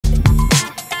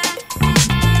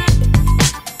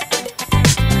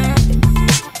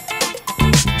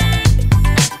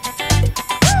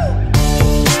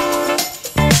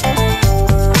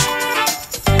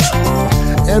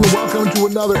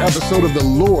another episode of the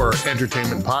Loor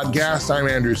Entertainment Podcast. I'm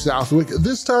Andrew Southwick.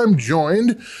 This time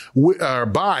joined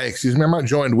by, I'm not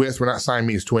joined with, we're not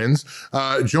Siamese twins,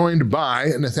 joined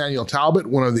by Nathaniel Talbott,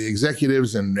 one of the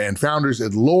executives and founders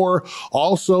at Loor.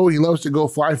 Also, he loves to go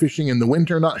fly fishing in the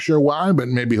winter. Not sure why, but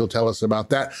maybe he'll tell us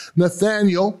about that.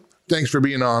 Nathaniel, thanks for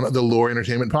being on the Loor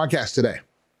Entertainment Podcast today.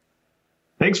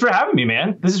 Thanks for having me,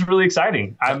 man. This is really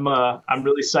exciting. I'm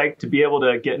really psyched to be able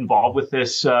to get involved with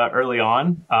this early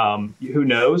on. Who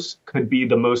knows? Could be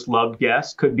the most loved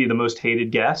guest, could be the most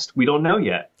hated guest. We don't know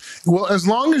yet. Well, as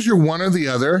long as you're one or the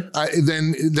other,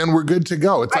 then we're good to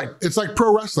go. It's like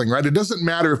pro wrestling, right? It doesn't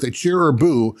matter if they cheer or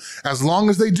boo, as long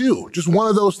as they do. Just one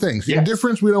of those things. Yes.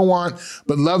 Indifference we don't want,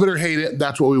 but love it or hate it,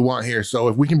 that's what we want here. So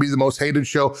if we can be the most hated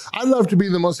show, I'd love to be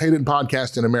the most hated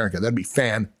podcast in America. That'd be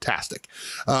fantastic.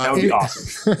 That would be awesome.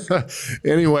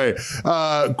 Anyway,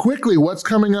 quickly, what's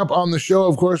coming up on the show?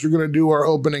 Of course, we're going to do our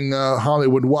opening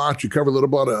Hollywood watch. You cover a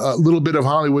little bit of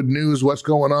Hollywood news, what's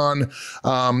going on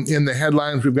in the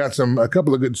headlines. We've got a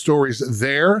couple of good stories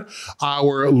there.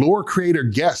 Our Loor creator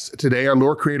guest today, our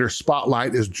Loor creator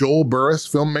spotlight, is Joel Burris,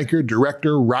 filmmaker,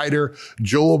 director, writer.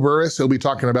 Joel Burris. He'll be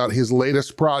talking about his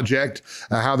latest project,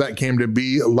 how that came to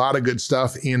be. A lot of good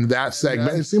stuff in that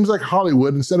segment. It seems like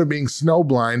Hollywood, instead of being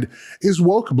snowblind, is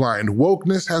woke blind.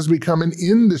 Wokeness has become an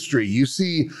industry. You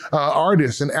see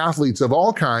artists and athletes of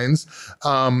all kinds,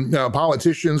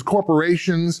 politicians,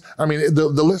 corporations. I mean, the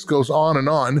list goes on and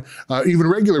on. Even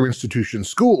regular institutions,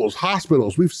 schools,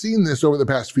 hospitals. We've seen this over the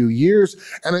past few years,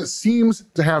 and it seems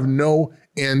to have no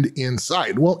end in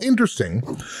sight. Well, interesting.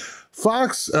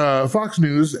 Fox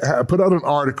News put out an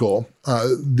article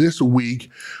this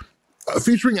week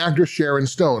featuring actress Sharon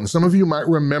Stone. Some of you might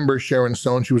remember Sharon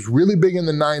Stone. She was really big in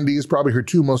the 90s. Probably her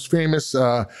two most famous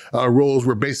roles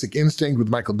were Basic Instinct with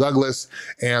Michael Douglas,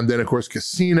 and then, of course,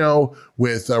 Casino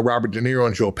with Robert De Niro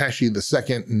and Joe Pesci, the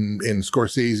second in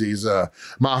Scorsese's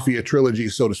Mafia trilogy,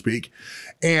 so to speak.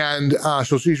 And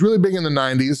so she's really big in the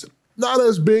 90s. Not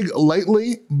as big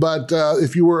lately, but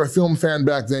if you were a film fan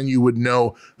back then, you would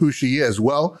know who she is.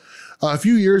 Well, a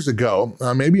few years ago,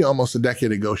 maybe almost a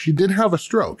decade ago, she did have a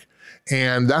stroke.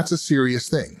 And that's a serious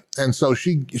thing. And so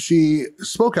she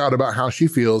spoke out about how she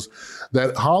feels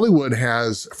that Hollywood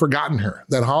has forgotten her,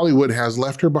 that Hollywood has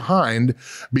left her behind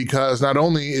because not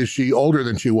only is she older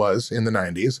than she was in the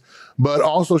 90s, but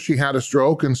also she had a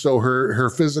stroke. And so her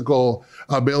physical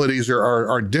abilities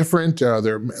are different,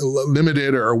 they're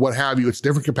limited or what have you. It's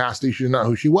different capacity. She's not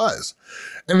who she was.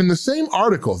 And in the same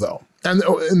article, though,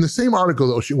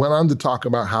 she went on to talk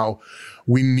about how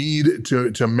we need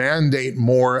to mandate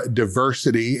more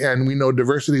diversity. And we know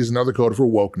diversity is another code for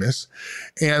wokeness.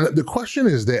 And the question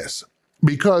is this,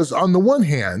 because on the one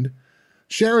hand,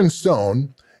 Sharon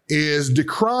Stone is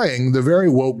decrying the very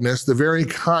wokeness, the very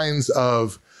kinds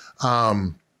of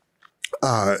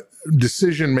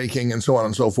decision-making and so on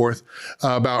and so forth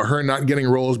about her not getting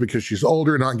roles because she's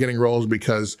older, not getting roles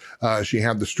because she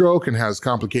had the stroke and has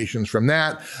complications from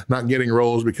that, not getting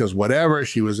roles because whatever,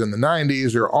 she was in the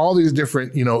 90s, or all these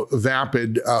different,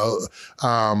 vapid,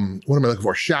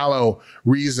 shallow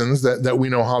reasons that we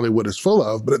know Hollywood is full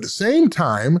of. But at the same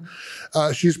time,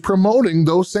 she's promoting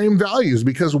those same values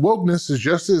because wokeness is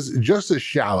just as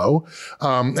shallow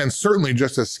and certainly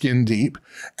just as skin deep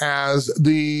as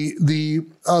the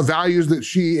values that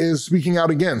she is speaking out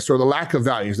against, or the lack of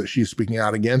values that she's speaking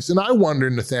out against. And I wonder,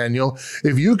 Nathaniel,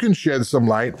 if you can shed some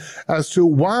light as to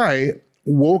why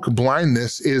woke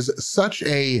blindness is such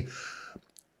a,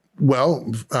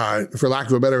 for lack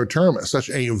of a better term, such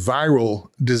a viral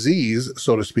disease,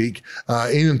 so to speak,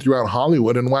 in and throughout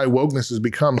Hollywood, and why wokeness has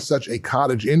become such a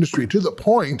cottage industry to the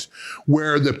point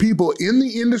where the people in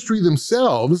the industry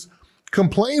themselves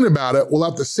complain about it while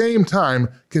at the same time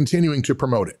continuing to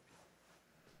promote it.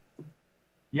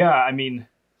 Yeah, I mean,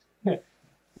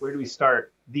 where do we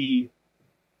start? The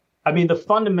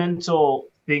fundamental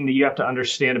thing that you have to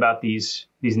understand about these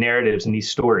narratives and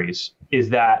these stories is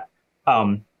that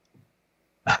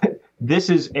this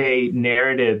is a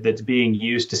narrative that's being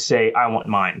used to say, I want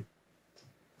mine.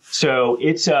 So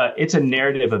it's a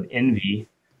narrative of envy.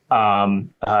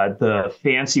 The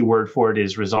fancy word for it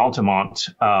is ressentiment.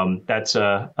 That's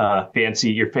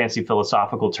your fancy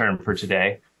philosophical term for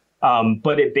today.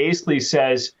 But it basically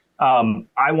says,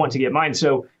 I want to get mine.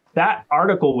 So that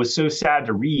article was so sad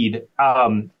to read.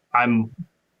 I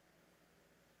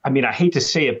hate to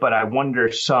say it, but I wonder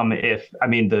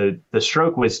the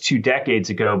stroke was 2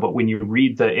 decades ago, but when you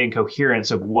read the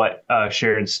incoherence of what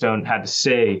Sharon Stone had to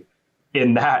say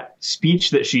in that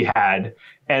speech that she had,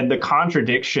 and the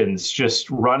contradictions just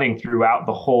running throughout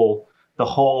the whole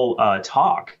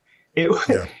talk,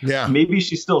 Maybe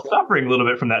she's still suffering a little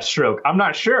bit from that stroke. I'm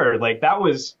not sure. Like that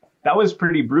was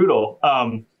pretty brutal.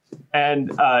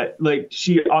 Like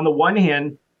she, on the one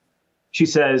hand, she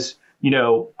says, you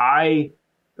know,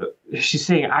 she's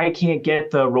saying, I can't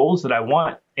get the roles that I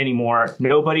want anymore.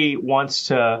 Nobody wants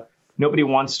to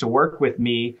work with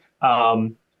me.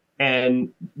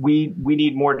 And we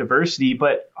need more diversity.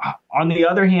 But on the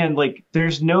other hand, like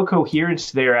there's no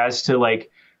coherence there as to like,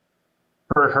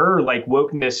 for her, like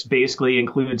wokeness basically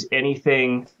includes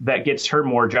anything that gets her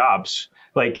more jobs.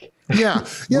 Like,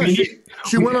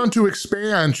 she went on to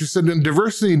expand. She said, and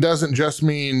diversity doesn't just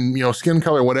mean, you know, skin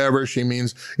color, whatever. She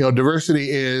means, you know, diversity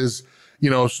is, you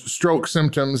know, stroke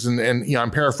symptoms, and you know, I'm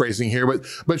paraphrasing here,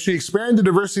 but she expanded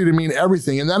diversity to mean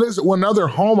everything. And that is one other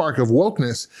hallmark of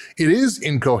wokeness. It is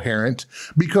incoherent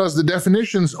because the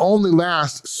definitions only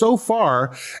last so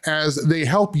far as they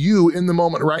help you in the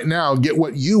moment right now get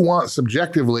what you want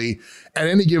subjectively at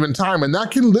any given time. And that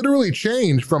can literally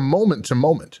change from moment to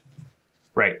moment.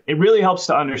 Right. It really helps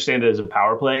to understand it as a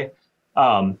power play.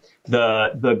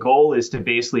 The goal is to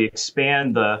basically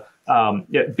expand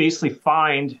basically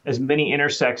find as many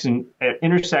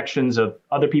intersections of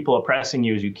other people oppressing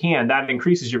you as you can. That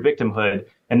increases your victimhood,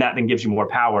 and that then gives you more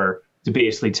power to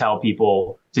basically tell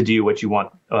people to do what you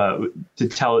want,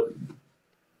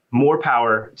 more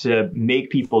power to make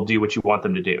people do what you want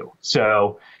them to do.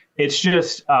 So it's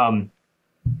just,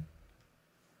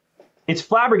 it's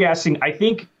flabbergasting. I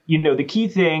think, you know, the key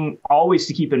thing always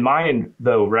to keep in mind,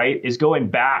 though, right, is going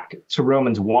back to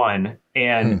Romans 1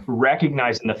 and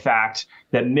recognizing the fact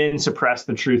that men suppress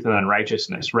the truth and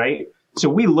unrighteousness, right? So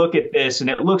we look at this and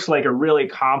it looks like a really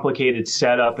complicated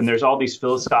setup, and there's all these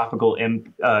philosophical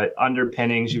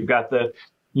underpinnings. You've got the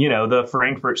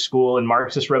Frankfurt School and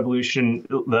Marxist Revolution,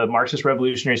 the Marxist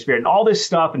revolutionary spirit, and all this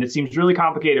stuff, and it seems really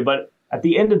complicated. But at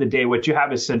the end of the day, what you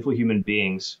have is sinful human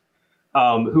beings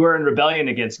who are in rebellion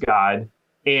against God.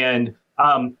 And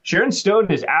Sharon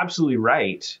Stone is absolutely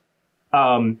right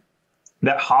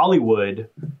that Hollywood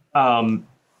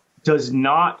does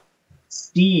not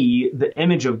see the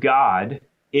image of God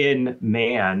in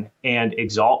man and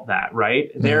exalt that,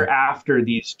 right? Mm. They're after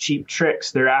these cheap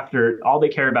tricks. All they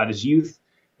care about is youth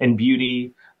and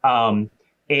beauty. And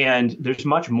there's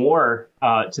much more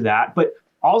to that. But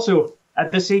also,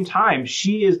 at the same time,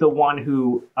 she is the one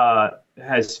who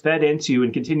has fed into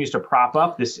and continues to prop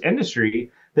up this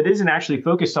industry that isn't actually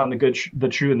focused on the good, the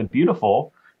true, and the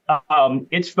beautiful.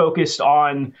 It's focused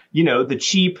on, you know, the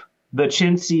cheap, the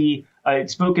chintzy.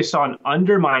 It's focused on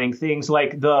undermining things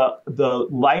like the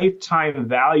lifetime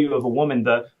value of a woman,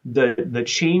 the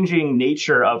changing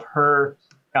nature of her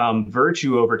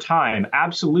virtue over time.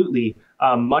 Absolutely.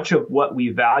 Much of what we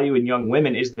value in young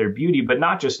women is their beauty, but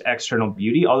not just external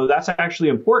beauty, although that's actually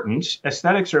important.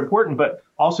 Aesthetics are important, but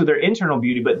also their internal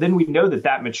beauty. But then we know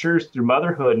that matures through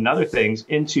motherhood and other things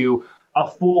into a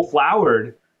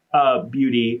full-flowered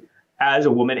beauty as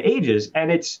a woman ages.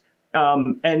 And it's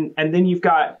and then you've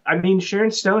got, I mean,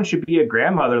 Sharon Stone should be a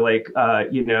grandmother, like,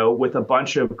 you know, with a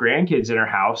bunch of grandkids in her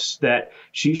house that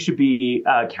she should be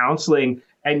counseling.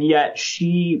 And yet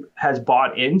she has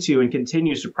bought into and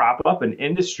continues to prop up an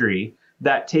industry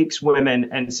that takes women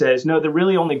and says, no, they're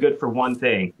really only good for one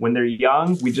thing. When they're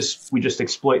young, we just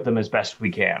exploit them as best we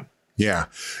can. Yeah.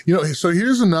 You know, so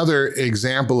here's another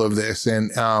example of this. And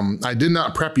I did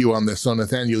not prep you on this. So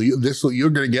Nathaniel, you're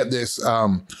going to get this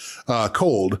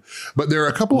cold, but there are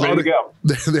a couple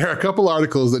there are a couple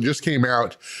articles that just came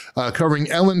out covering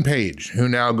Ellen Page, who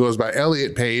now goes by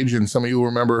Elliot Page. And some of you will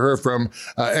remember her from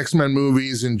X-Men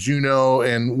movies and Juno.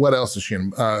 And what else is she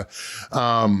in?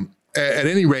 At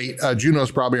any rate, Juno's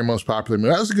probably her most popular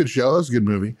movie. That was a good show. That was a good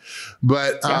movie.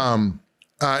 But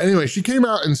anyway, she came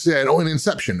out and said, in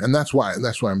Inception, and that's why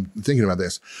I'm thinking about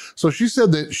this. So she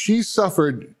said that she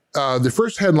suffered, the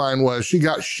first headline was she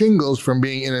got shingles from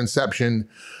being in Inception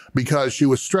because she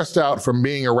was stressed out from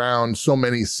being around so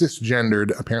many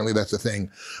cisgendered, apparently that's a thing,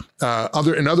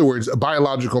 in other words,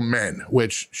 biological men,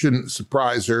 which shouldn't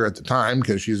surprise her at the time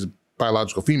because she's a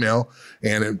biological female,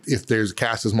 and if there's a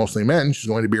cast as mostly men, she's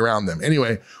going to be around them.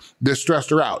 Anyway, this stressed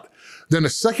her out. Then a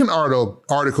second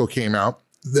article came out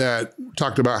that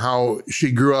talked about how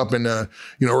she grew up in her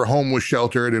home was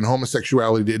sheltered and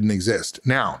homosexuality didn't exist.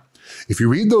 Now, if you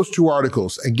read those two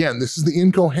articles, again, this is the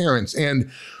incoherence. And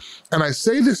I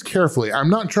say this carefully. I'm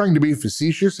not trying to be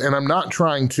facetious, and I'm not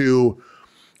trying to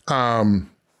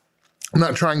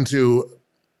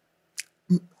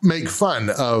make fun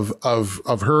of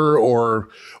her or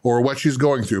what she's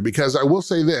going through, because I will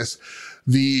say this,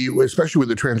 especially with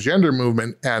the transgender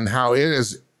movement and how it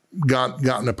is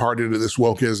gotten a part into this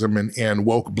wokeism and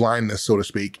woke blindness, so to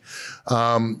speak.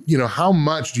 How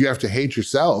much do you have to hate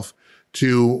yourself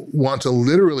to want to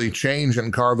literally change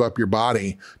and carve up your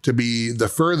body to be the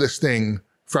furthest thing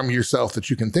from yourself that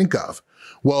you can think of?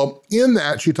 Well, in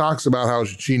that, she talks about how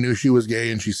she knew she was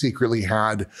gay and she secretly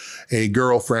had a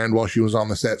girlfriend while she was on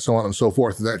the set, so on and so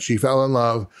forth, that she fell in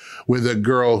love with a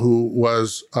girl who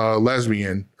was a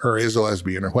lesbian or is a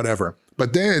lesbian or whatever.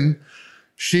 But then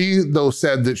she, though,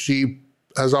 said that she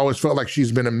has always felt like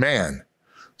she's been a man.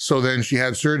 So then she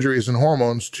had surgeries and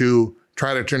hormones to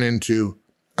try to turn into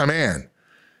a man.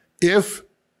 If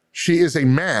she is a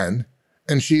man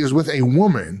and she is with a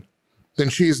woman, then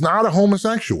she is not a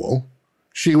homosexual.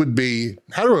 She would be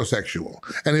heterosexual.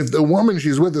 And if the woman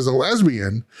she's with is a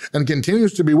lesbian and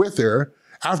continues to be with her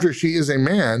after she is a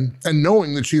man, and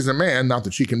knowing that she's a man, not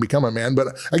that she can become a man, but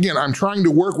again, I'm trying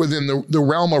to work within the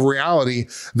realm of reality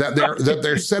that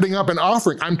they're setting up and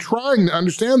offering. I'm trying to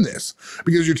understand this,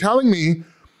 because you're telling me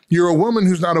you're a woman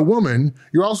who's not a woman.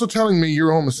 You're also telling me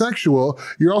you're homosexual.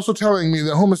 You're also telling me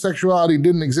that homosexuality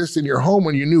didn't exist in your home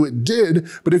when you knew it did.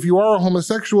 But if you are a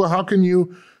homosexual, how can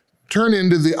you turn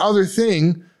into the other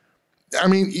thing? I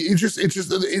mean,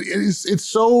 it's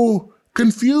so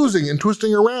confusing and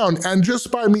twisting around. And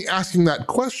just by me asking that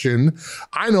question,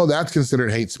 I know that's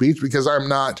considered hate speech, because I'm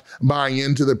not buying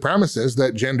into the premises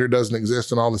that gender doesn't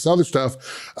exist and all this other stuff,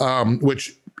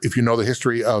 which, if you know the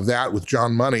history of that with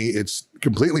John Money, it's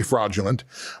completely fraudulent.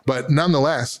 But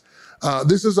nonetheless,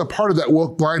 this is a part of that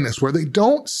woke blindness where they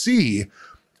don't see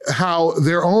how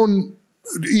their own,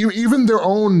 even their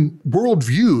own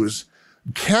worldviews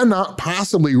cannot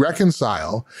possibly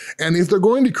reconcile. And if they're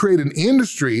going to create an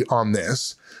industry on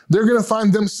this, they're going to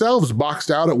find themselves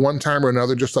boxed out at one time or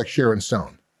another, just like Sharon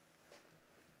Stone.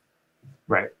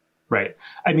 Right, right.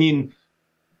 I mean,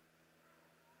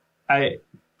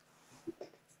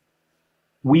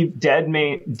 we've dead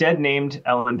named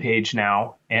Ellen Page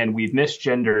now, and we've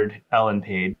misgendered Ellen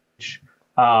Page.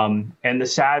 And the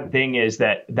sad thing is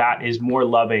that is more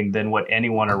loving than what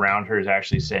anyone around her is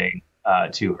actually saying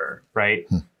to her, right?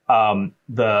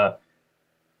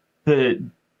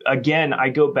 Again, I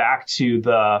go back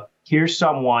to here's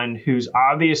someone who's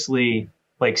obviously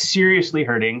like seriously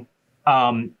hurting,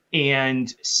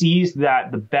 and sees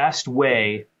that the best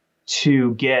way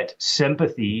to get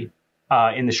sympathy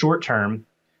in the short term,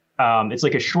 it's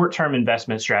like a short-term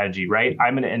investment strategy, right?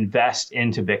 I'm going to invest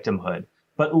into victimhood.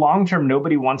 But long-term,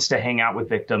 nobody wants to hang out with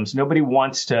victims. Nobody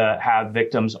wants to have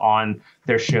victims on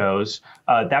their shows.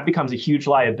 That becomes a huge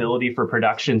liability for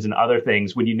productions and other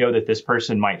things when you know that this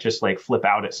person might just like flip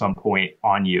out at some point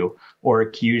on you or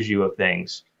accuse you of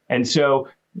things. And so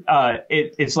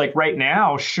it's like right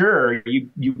now, sure,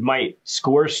 you might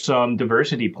score some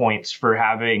diversity points for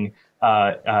having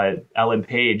Ellen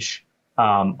Page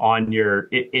in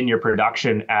your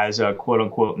production as a quote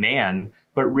unquote man.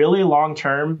 But really long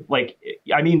term, like,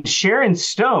 I mean, Sharon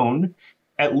Stone,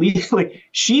 at least like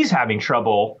she's having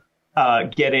trouble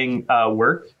getting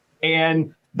work.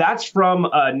 And that's from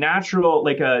a natural,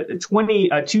 like a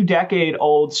 2-decade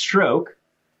old stroke.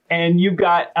 And you've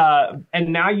got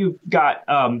and now you've got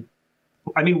I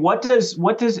mean, what does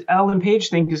Ellen Page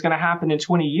think is going to happen in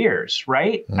 20 years?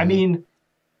 Right. Mm-hmm. I mean,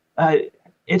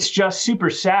 it's just super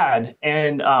sad.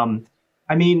 And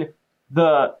I mean,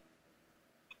 the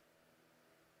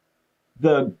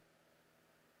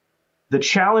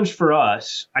challenge for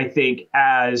us, I think,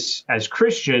 as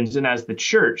Christians and as the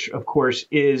church, of course,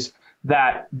 is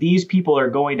that these people are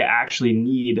going to actually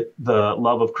need the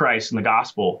love of Christ and the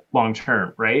gospel long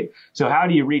term, right? So how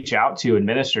do you reach out to and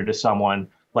minister to someone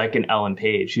like an Ellen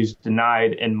Page who's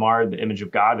denied and marred the image of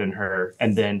God in her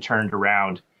and then turned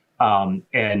around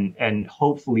and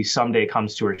hopefully someday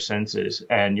comes to her senses?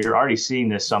 And you're already seeing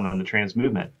this some in the trans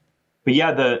movement. But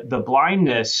yeah, the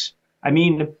blindness, I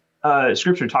mean,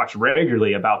 Scripture talks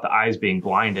regularly about the eyes being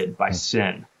blinded by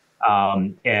sin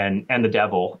and the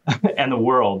devil and the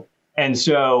world. And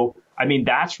so, I mean,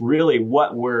 that's really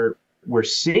what we're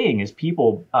seeing is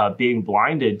people being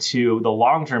blinded to the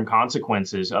long-term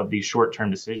consequences of these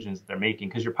short-term decisions that they're making.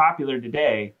 Because you're popular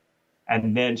today,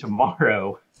 and then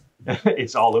tomorrow,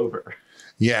 it's all over.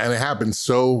 Yeah, and it happens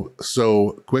so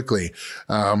quickly.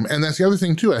 And that's the other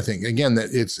thing too, I think, again,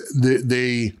 that it's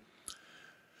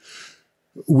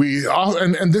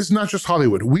and this is not just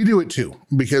Hollywood. We do it too,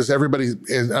 because everybody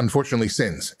unfortunately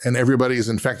sins, and everybody is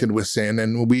infected with sin,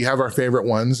 and we have our favorite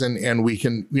ones, and we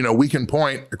can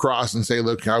point across and say,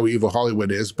 look how evil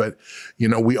Hollywood is, but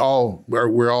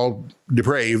we're all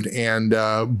depraved, and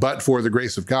but for the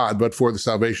grace of God, but for the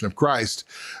salvation of Christ,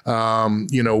 we have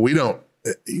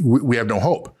no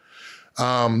hope.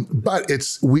 But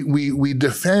we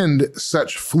defend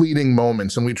such fleeting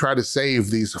moments, and we try to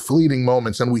save these fleeting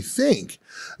moments, and we think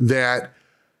that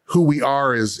who we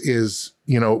are is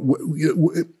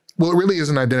well, it really is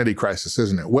an identity crisis,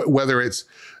 isn't it? Whether it's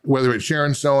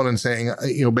Sharon Stone and saying,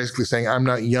 basically saying, I'm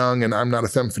not young and I'm not a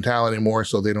femme fatale anymore,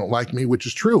 so they don't like me, which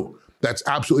is true. That's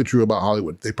absolutely true about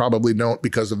Hollywood. They probably don't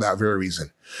because of that very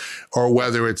reason. Or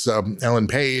whether it's Ellen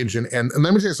Page. And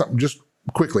let me say something just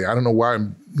quickly. I don't know why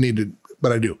I'm needed,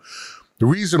 but I do. The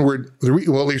reason well,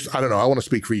 at least, I don't know. I want to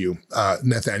speak for you,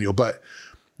 Nathaniel, but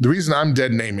the reason I'm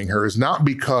dead naming her is not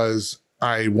because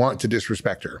I want to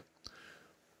disrespect her.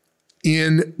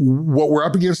 In what we're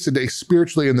up against today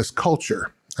spiritually in this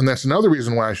culture, and that's another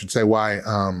reason why I should say why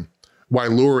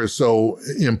Loor is so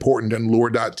important, and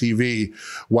Loor.tv,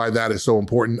 why that is so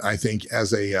important, I think,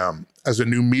 as a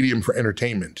new medium for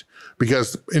entertainment.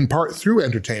 Because in part through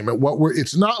entertainment,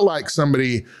 it's not like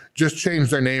somebody just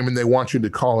changed their name and they want you to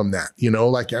call them that.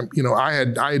 I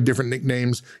had different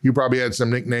nicknames. You probably had some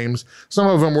nicknames. Some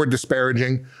of them were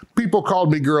disparaging. People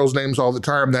called me girls' names all the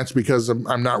time. That's because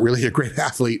I'm not really a great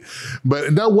athlete.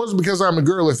 But that wasn't because I'm a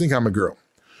girl. I think I'm a girl.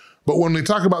 But when we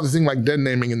talk about the thing like dead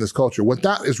naming in this culture, what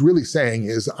that is really saying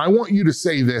is, I want you to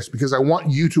say this because I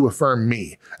want you to affirm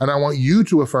me. And I want you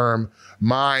to affirm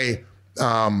my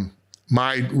mental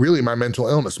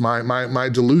illness, my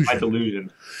delusion. My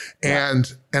delusion.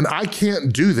 And I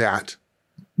can't do that.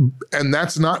 And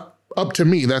that's not up to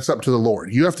me. That's up to the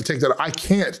Lord. You have to take that. I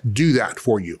can't do that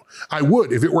for you. I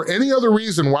would. If it were any other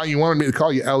reason why you wanted me to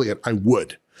call you Elliot, I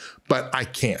would. But I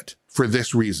can't for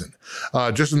this reason.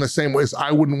 Just in the same way as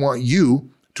I wouldn't want you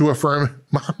to affirm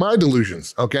my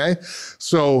delusions, okay?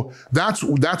 So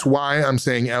that's why I'm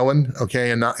saying Ellen,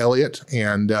 okay, and not Elliot.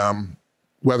 And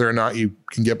whether or not you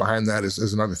can get behind that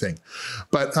is another thing.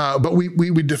 But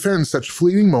we defend such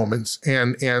fleeting moments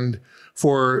and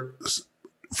for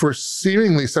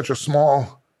seemingly such a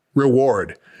small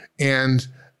reward. And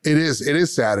it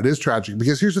is sad, it is tragic,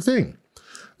 because here's the thing.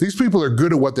 These people are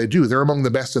good at what they do. They're among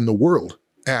the best in the world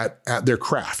at their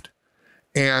craft.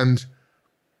 And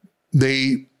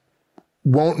they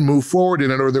won't move forward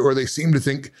in it, or they seem to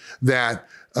think that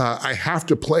I have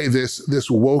to play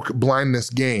this woke blindness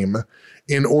game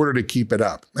in order to keep it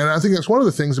up. And I think that's one of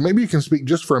the things, and maybe you can speak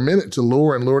just for a minute to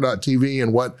Loor and Loor.tv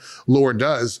and what Loor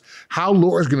does, how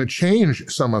Loor is going to change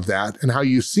some of that, and how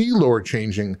you see Loor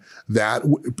changing that,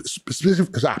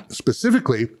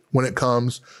 specifically when it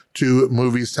comes to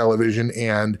movies, television,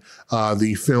 and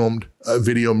the filmed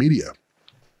video media.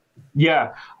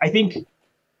 Yeah, I think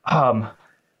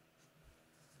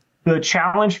the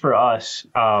challenge for us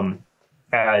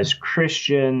as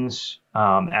Christians,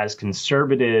 as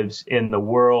conservatives in the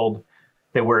world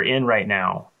that we're in right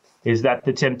now, is that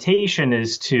the temptation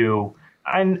is to,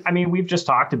 and I mean, we've just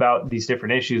talked about these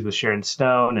different issues with Sharon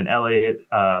Stone and Ellen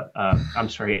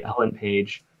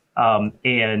Page.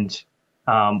 And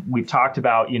we've talked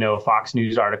about, a Fox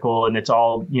News article, and it's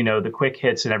all, the quick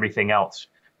hits and everything else.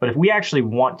 But if we actually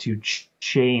want to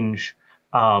change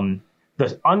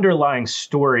the underlying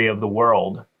story of the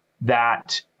world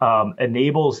that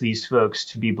enables these folks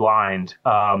to be blind,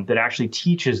 that actually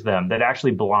teaches them, that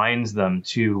actually blinds them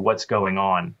to what's going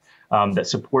on, that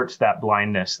supports that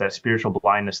blindness, that spiritual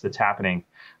blindness that's happening.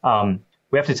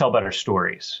 We have to tell better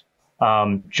stories.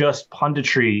 Just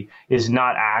punditry is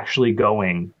not actually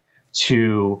going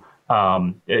to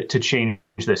change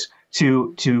this.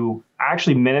 To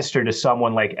actually minister to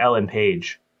someone like Ellen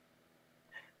Page,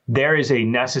 there is a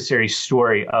necessary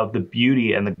story of the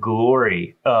beauty and the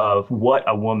glory of what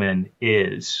a woman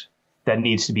is that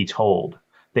needs to be told,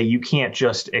 that you can't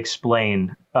just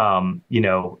explain,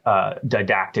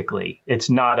 didactically. It's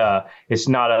not a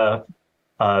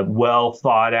well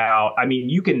thought out. I mean,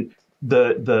 you can,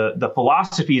 the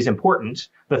philosophy is important.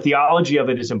 The theology of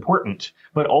it is important,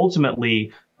 but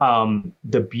ultimately,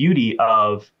 the beauty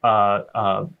of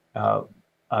a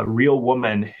real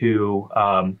woman who,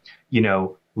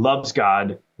 loves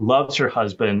God, loves her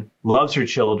husband, loves her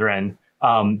children,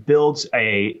 builds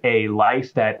a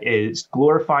life that is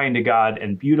glorifying to God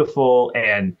and beautiful,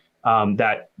 and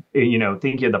that,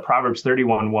 thinking of the Proverbs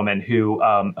 31 woman who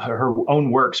her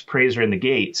own works praise her in the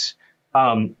gates.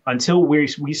 Until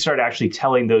we start actually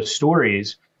telling those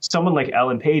stories, someone like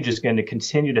Ellen Page is going to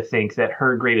continue to think that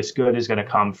her greatest good is going to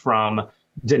come from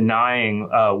denying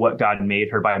what God made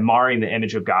her, by marring the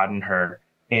image of God in her,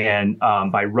 and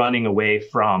by running away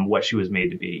from what she was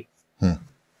made to be.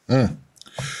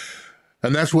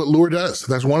 And that's what Loor does.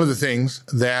 That's one of the things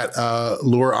that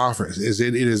Loor offers.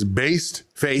 It is based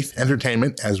faith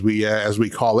entertainment, as we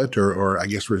call it, or I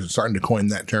guess we're starting to coin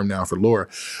that term now for Loor.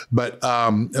 But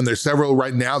and there's several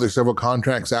right now. There's several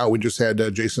contracts out. We just had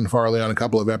Jason Farley on a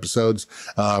couple of episodes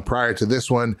prior to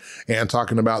this one, and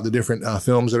talking about the different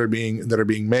films that are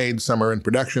being made. Some are in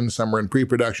production, some are in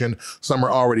pre-production, some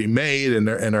are already made and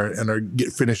are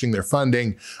finishing their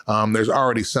funding. There's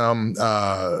already some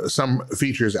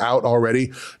features out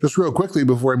already. Just real quickly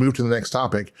before I move to the next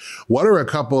topic, what are a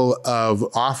couple of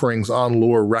offerings on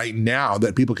Loor right now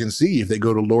that people can see if they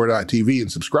go to loor.tv and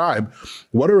subscribe?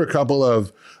 What are a couple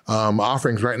of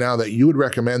offerings right now that you would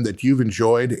recommend that you've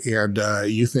enjoyed and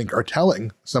you think are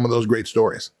telling some of those great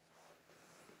stories?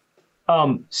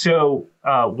 So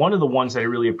one of the ones that I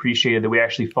really appreciated that we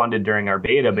actually funded during our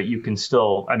beta, but you can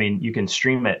still, you can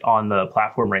stream it on the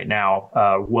platform right now,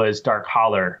 was Dark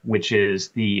Holler, which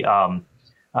is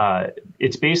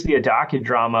it's basically a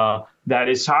docudrama that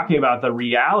is talking about the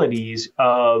realities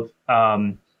of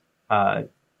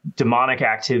demonic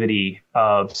activity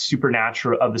of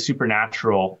the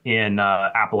supernatural in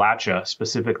Appalachia,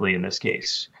 specifically in this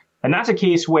case. And that's a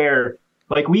case where,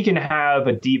 like, we can have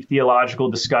a deep theological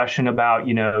discussion about,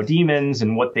 demons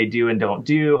and what they do and don't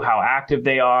do, how active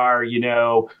they are.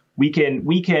 We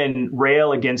can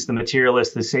rail against the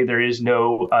materialists that say there is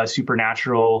no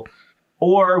supernatural,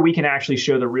 or we can actually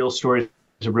show the real stories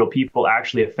of real people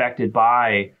actually affected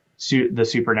by the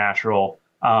supernatural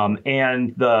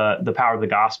and the power of the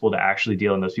gospel to actually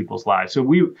deal in those people's lives. So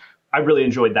I really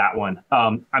enjoyed that one.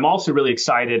 I'm also really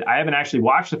excited. I haven't actually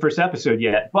watched the first episode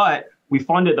yet, but we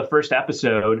funded the first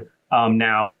episode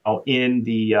now in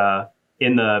the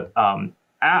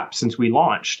app since we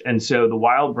launched. And so the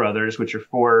Wild Brothers, which are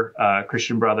four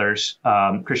Christian brothers,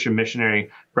 Christian missionary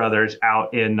brothers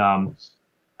out in,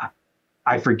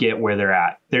 I forget where they're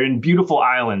at. They're in beautiful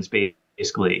islands,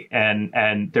 basically.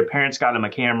 And their parents got them a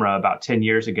camera about 10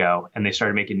 years ago, and they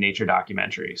started making nature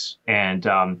documentaries. And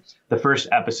the first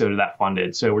episode of that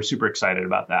funded. So we're super excited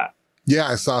about that. Yeah,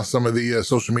 I saw some of the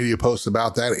social media posts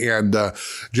about that. And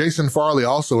Jason Farley,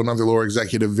 also another Loor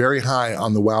executive, very high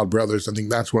on the Wild Brothers. I think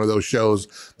that's one of those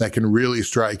shows that can really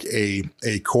strike a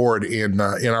chord in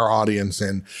our audience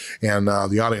and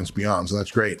the audience beyond. So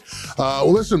that's great.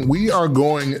 Well, listen, we are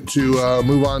going to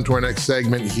move on to our next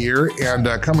segment here. And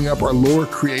coming up, our Loor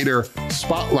Creator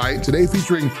Spotlight, today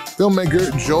featuring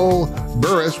filmmaker Joel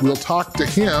Burris. We'll talk to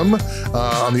him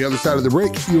on the other side of the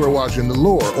break. You are watching the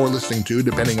Loor, or listening to,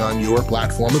 depending on your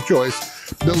platform of choice,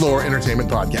 the Loor Entertainment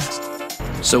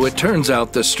Podcast. So it turns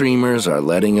out the streamers are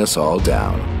letting us all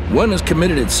down. One has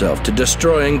committed itself to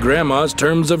destroying Grandma's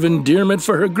terms of endearment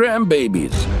for her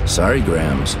grandbabies. Sorry,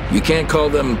 Grams, you can't call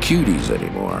them cuties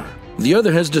anymore. The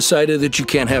other has decided that you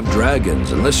can't have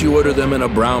dragons unless you order them in a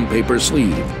brown paper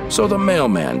sleeve, so the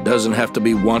mailman doesn't have to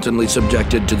be wantonly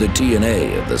subjected to the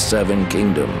TNA of the Seven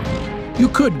Kingdoms. You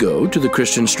could go to the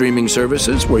Christian streaming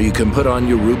services where you can put on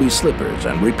your ruby slippers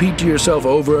and repeat to yourself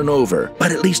over and over,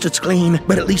 but at least it's clean,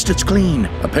 but at least it's clean.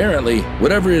 Apparently,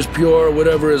 whatever is pure,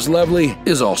 whatever is lovely,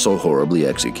 is also horribly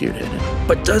executed.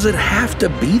 But does it have to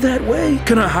be that way?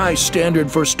 Can a high standard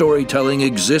for storytelling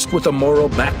exist with a moral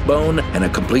backbone and a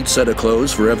complete set of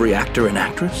clothes for every actor and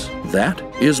actress? That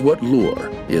is what Loor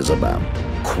is about.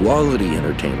 Quality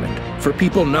entertainment for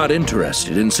people not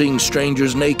interested in seeing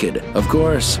strangers naked. Of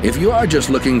course, if you are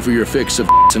just looking for your fix of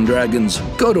and dragons,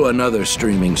 go to another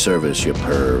streaming service, you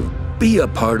perv. Be a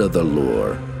part of the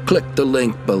Loor. Click the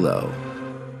link below.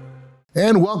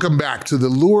 And welcome back to the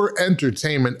Loor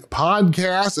Entertainment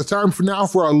Podcast. It's time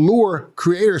for our Loor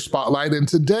Creator Spotlight. And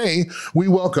today we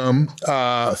welcome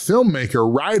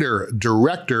filmmaker, writer,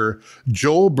 director,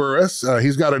 Joel Burris.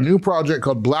 He's got a new project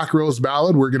called Black Rose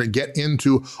Ballad. We're going to get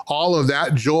into all of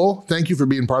that. Joel, thank you for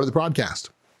being part of the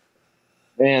podcast.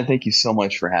 Man, thank you so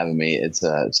much for having me. It's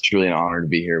truly an honor to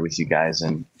be here with you guys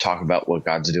and talk about what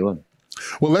God's doing.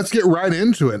 Well, let's get right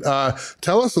into it.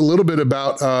 Tell us a little bit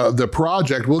about the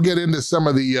project. We'll get into some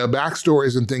of the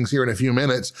backstories and things here in a few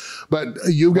minutes, but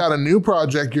you've got a new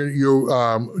project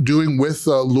you're doing with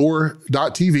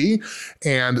Loor.tv,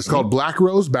 and it's called Black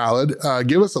Rose Ballad.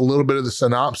 Give us a little bit of the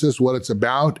synopsis, what it's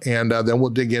about, and then we'll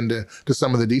dig into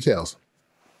some of the details.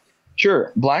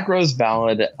 Sure. Black Rose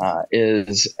Ballad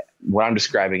is what I'm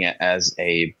describing it as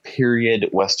a period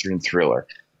Western thriller.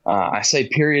 I say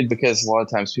period because a lot of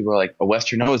times people are like, a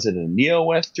Western, is it a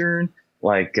neo-Western?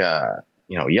 Like,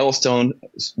 Yellowstone.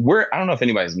 I don't know if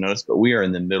anybody's noticed, but we are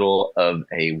in the middle of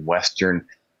a Western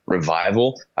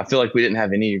revival. I feel like we didn't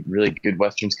have any really good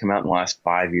Westerns come out in the last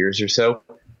 5 years or so.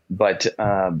 But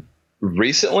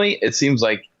recently, it seems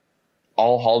like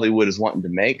all Hollywood is wanting to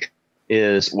make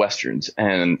is Westerns.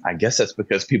 And I guess that's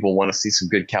because people want to see some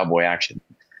good cowboy action.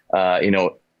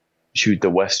 the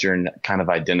Western kind of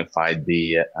identified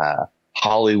the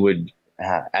Hollywood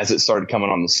as it started coming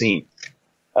on the scene.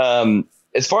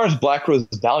 As far as Black Rose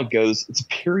Ballad goes, it's a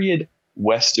period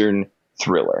Western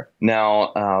thriller.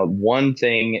 Now, one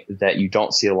thing that you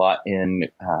don't see a lot in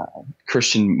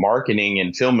Christian marketing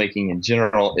and filmmaking in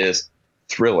general is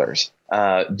thrillers,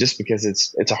 just because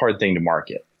it's a hard thing to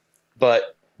market.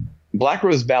 But Black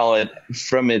Rose Ballad,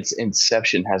 from its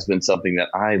inception, has been something that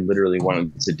I literally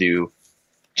wanted to do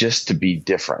just to be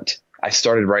different. I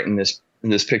started writing this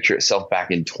picture itself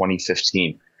back in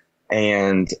 2015,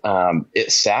 and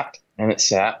it sat and it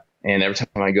sat. And every time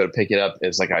I go to pick it up,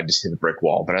 it's like I just hit a brick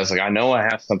wall. But I was like, I know I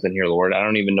have something here, Lord. I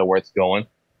don't even know where it's going.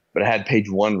 But I had page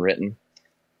 1 written.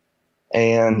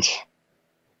 And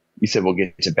you said we'll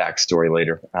get to backstory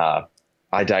later.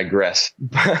 I digress.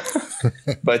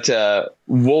 But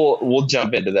we'll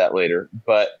jump into that later.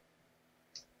 But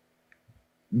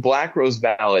Black Rose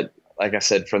Ballad, like I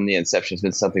said, from the inception, has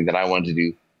been something that I wanted to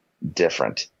do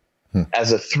different.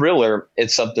 As a thriller,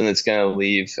 it's something that's going to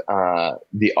leave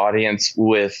the audience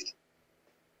with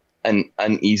an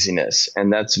uneasiness,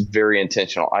 and that's very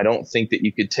intentional. I don't think that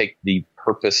you could take the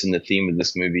purpose and the theme of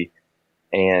this movie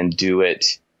and do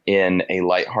it in a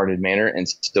lighthearted manner and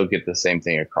still get the same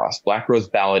thing across. Black Rose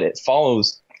Ballad, it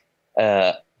follows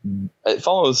a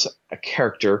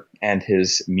character and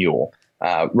his mule.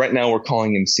 Right now, we're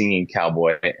calling him Singing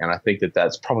Cowboy, and I think that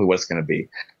that's probably what it's going to be.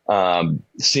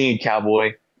 Singing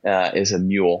Cowboy has a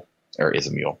mule,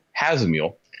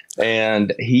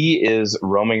 and he is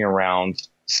roaming around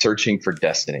searching for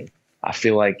destiny. I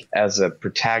feel like as a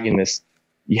protagonist,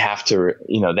 they have to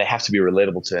be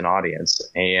relatable to an audience.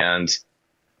 And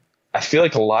I feel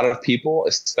like a lot of people,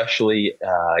 especially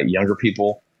younger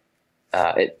people,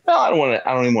 I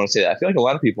don't even want to say that. I feel like a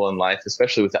lot of people in life,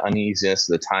 especially with the uneasiness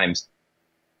of the times,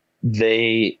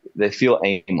 they feel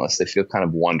aimless. They feel kind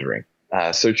of wandering,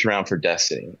 search around for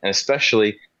destiny, and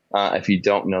especially if you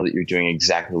don't know that you're doing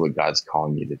exactly what God's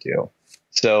calling you to do.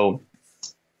 So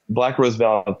Black Rose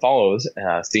Ballad follows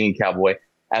Singing Cowboy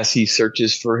as he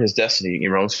searches for his destiny. He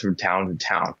roams from town to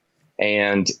town.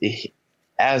 And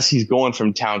as he's going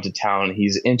from town to town,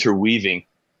 he's interweaving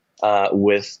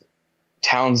with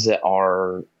towns that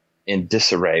are in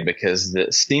disarray, because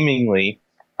seemingly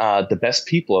the best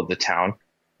people of the town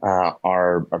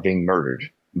are being murdered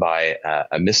by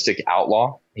a mystic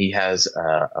outlaw. He has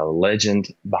a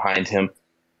legend behind him.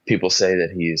 People say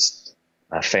that he's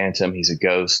a phantom, he's a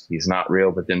ghost, he's not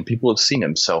real, but then people have seen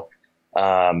him. So,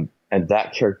 and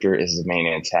that character is the main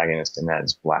antagonist, and that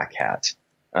is Black Hat.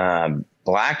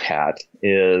 Black Hat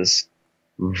is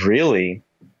really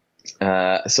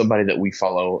somebody that we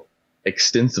follow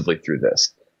extensively through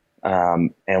this.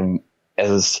 And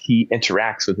as he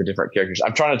interacts with the different characters,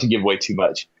 I'm trying not to give away too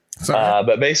much.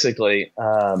 But basically,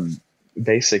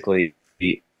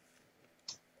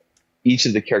 each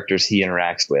of the characters he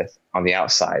interacts with on the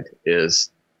outside is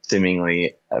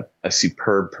seemingly a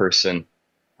superb person,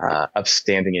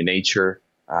 upstanding in nature,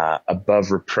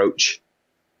 above reproach.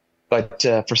 But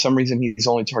for some reason, he's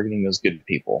only targeting those good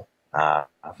people.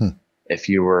 If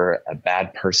you were a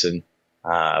bad person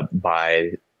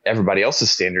by everybody else's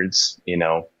standards,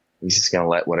 he's just going to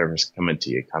let whatever's coming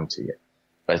to you come to you.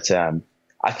 But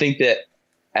I think that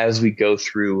as we go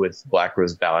through with Black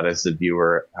Rose Ballad, as the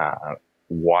viewer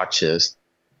watches,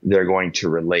 they're going to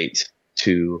relate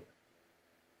to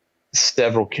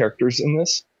several characters in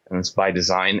this, and it's by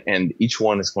design, and each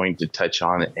one is going to touch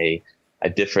on a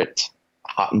different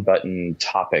hot and button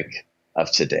topic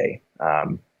of today.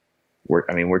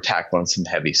 We're tackling some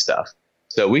heavy stuff,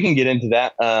 so we can get into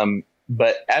that.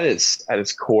 But at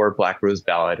its core, Black Rose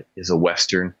Ballad is a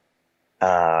Western,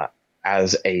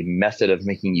 as a method of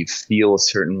making you feel a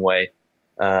certain way.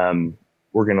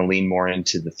 We're going to lean more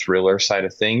into the thriller side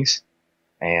of things,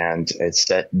 and it's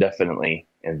set definitely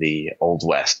in the Old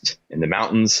West, in the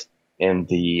mountains, in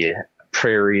the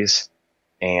prairies,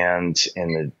 and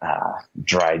in the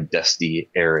dry, dusty,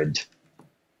 arid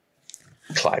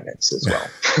climates as well.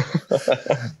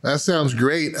 That sounds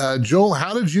great. Joel,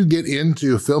 how did you get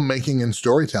into filmmaking and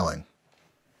storytelling?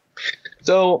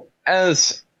 So,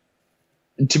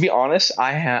 to be honest,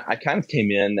 I kind of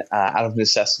came in out of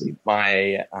necessity.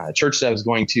 My church that I was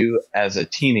going to as a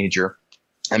teenager,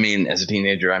 I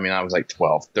was like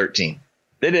 12, 13.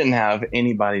 They didn't have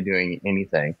anybody doing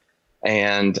anything.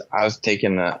 And I was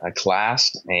taking a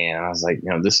class, and I was like,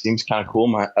 this seems kind of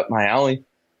cool, up my alley.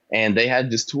 And they had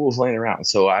just tools laying around.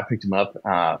 So I picked them up.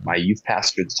 My youth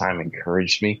pastor at the time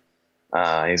encouraged me.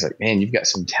 He's like, man, you've got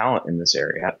some talent in this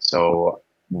area. So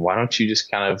why don't you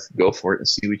just kind of go for it and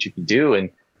see what you can do? And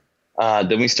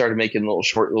then we started making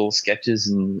short little sketches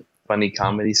and funny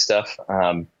comedy stuff.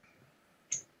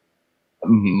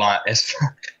 As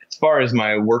far as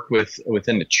my work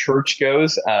within the church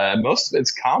goes, most of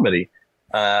it's comedy.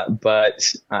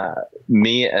 But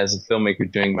me as a filmmaker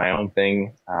doing my own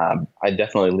thing, I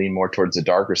definitely lean more towards the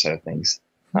darker side of things.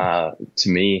 To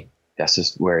me, that's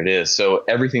just where it is. So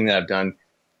everything that I've done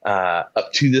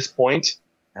up to this point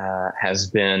has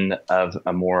been of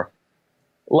a more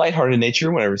lighthearted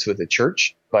nature whenever it's with a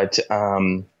church. But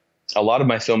a lot of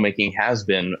my filmmaking has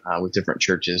been with different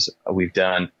churches. We've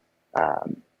done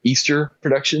Easter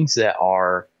productions that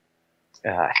are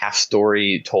half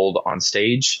story told on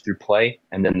stage through play,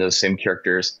 and then those same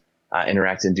characters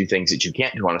interact and do things that you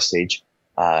can't do on a stage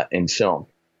in film.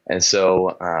 And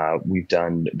so we've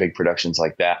done big productions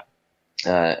like that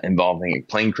involving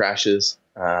plane crashes,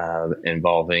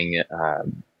 involving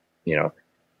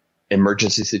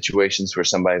emergency situations where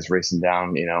somebody's racing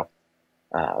down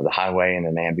the highway in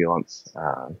an ambulance,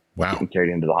 getting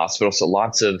carried into the hospital. So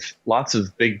lots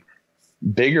of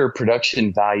bigger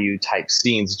production value type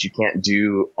scenes that you can't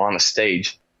do on a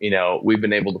stage, we've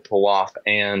been able to pull off.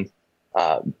 And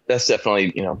that's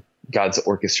definitely, God's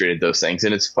orchestrated those things.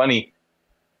 And it's funny,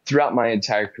 throughout my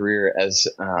entire career as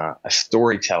a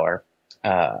storyteller,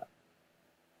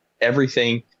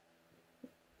 everything,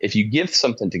 if you give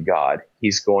something to God,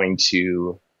 he's going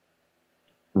to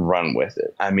run with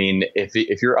it. I mean,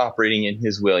 if you're operating in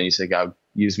his will and you say, God,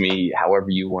 use me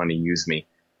however you want to use me,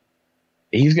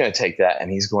 he's going to take that and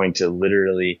he's going to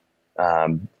literally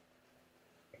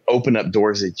open up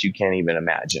doors that you can't even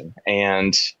imagine.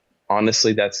 And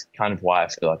honestly, that's kind of why I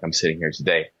feel like I'm sitting here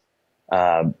today.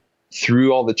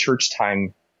 Through all the church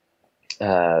time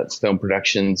film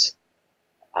productions,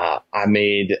 I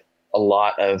made a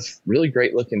lot of really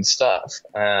great looking stuff.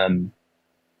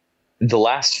 The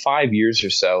last 5 years or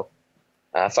so,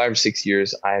 5 or 6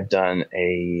 years, I've done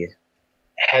a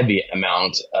heavy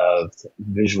amount of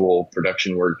visual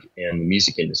production work in the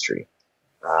music industry.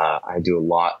 I do a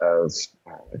lot of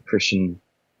Christian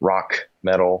rock,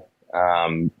 metal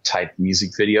type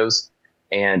music videos.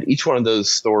 And each one of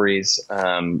those stories,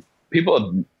 people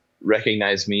have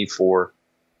recognized me for,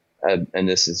 and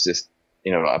this is just,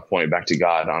 I point back to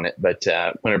God on it. But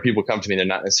whenever people come to me, they're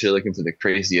not necessarily looking for the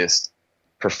craziest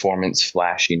performance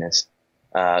flashiness.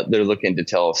 They're looking to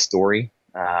tell a story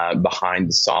behind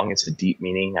the song. It's a deep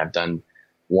meaning. I've done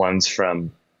ones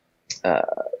from from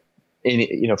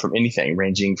anything,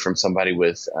 ranging from somebody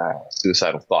with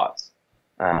suicidal thoughts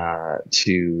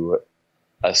to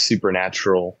a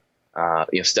supernatural,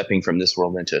 stepping from this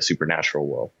world into a supernatural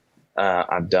world.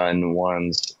 I've done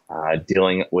ones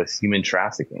dealing with human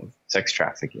trafficking, sex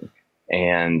trafficking,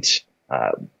 and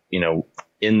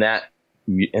in that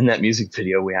music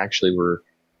video, we actually were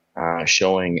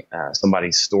showing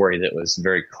somebody's story that was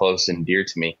very close and dear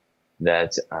to me,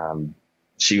 that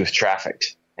she was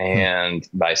trafficked and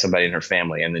by somebody in her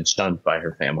family and then shunned by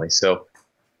her family. So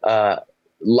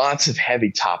lots of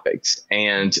heavy topics.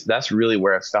 And that's really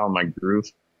where I found my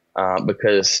groove,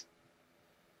 because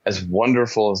as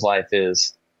wonderful as life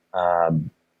is, I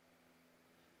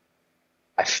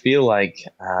feel like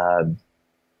a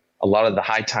lot of the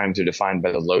high times are defined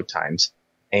by the low times.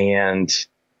 And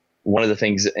one of the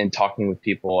things in talking with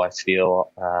people, I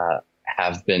feel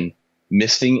have been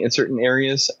missing in certain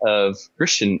areas of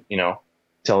Christian,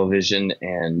 television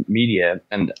and media.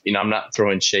 And, I'm not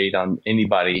throwing shade on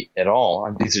anybody at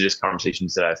all. These are just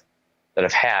conversations that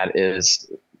I've had,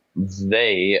 is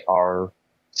they are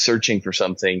searching for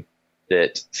something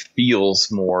that feels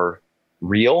more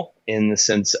real, in the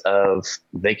sense of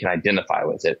they can identify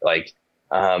with it. Like,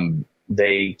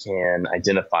 they can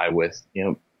identify with,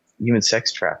 human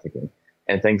sex trafficking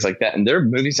and things like that. And there are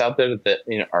movies out there that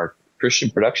are Christian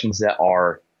productions that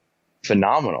are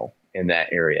phenomenal in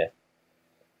that area,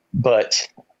 but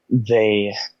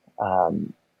they,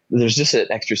 there's just an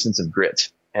extra sense of grit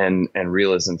and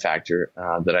realism factor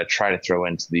that I try to throw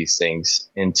into these things,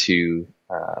 into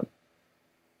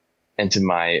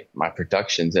my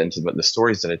productions, into the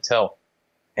stories that I tell.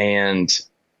 And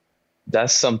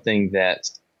that's something that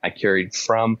I carried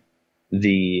from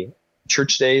the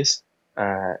church days.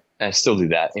 I still do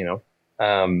that,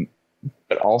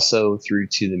 but also through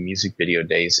to the music video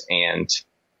days. And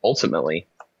ultimately,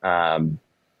 God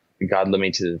led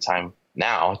me to the time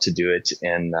now to do it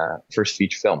in first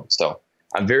feature film. So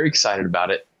I'm very excited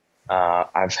about it.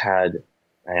 I've had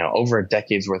over a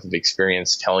decade's worth of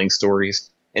experience telling stories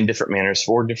in different manners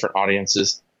for different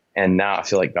audiences. And now I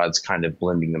feel like God's kind of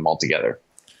blending them all together.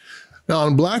 Now,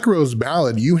 on Black Rose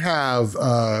Ballad, you have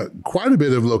quite a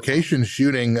bit of location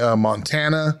shooting,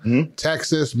 Montana,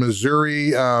 Texas,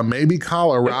 Missouri, maybe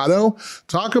Colorado.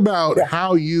 Talk about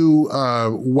how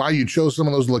why you chose some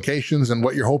of those locations and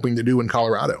what you're hoping to do in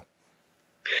Colorado.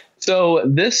 So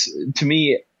this, to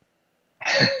me,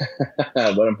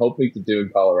 what I'm hoping to do in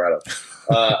Colorado,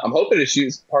 I'm hoping to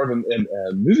shoot part of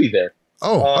a movie there.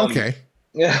 Oh, okay.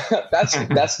 Yeah,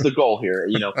 that's the goal here.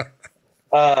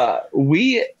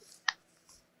 We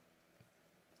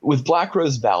with Black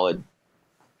Rose Ballad,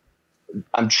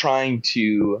 I'm trying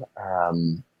to,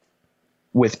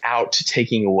 without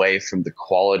taking away from the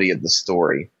quality of the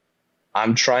story,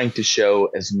 I'm trying to show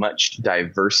as much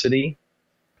diversity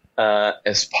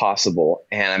as possible.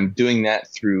 And I'm doing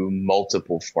that through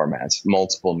multiple formats,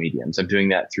 multiple mediums. I'm doing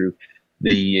that through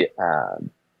the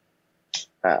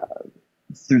subplots,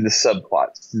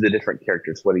 through the different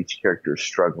characters, what each character is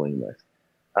struggling with.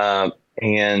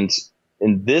 And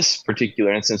in this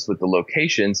particular instance with the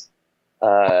locations,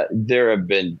 there have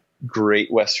been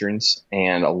great Westerns,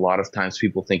 and a lot of times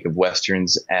people think of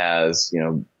Westerns as,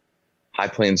 High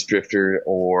Plains Drifter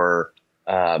or,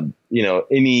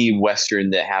 any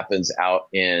Western that happens out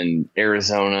in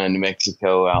Arizona, New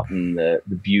Mexico, out in the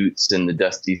buttes and the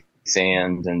dusty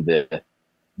sand and the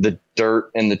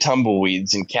dirt and the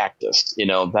tumbleweeds and cactus.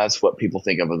 That's what people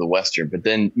think of as the Western. But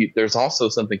then there's also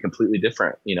something completely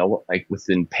different, like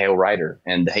within Pale Rider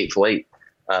and The Hateful Eight,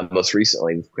 most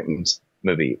recently with Quentin's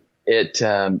movie.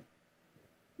 They're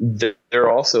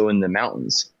also in the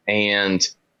mountains, and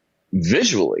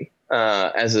visually,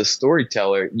 as a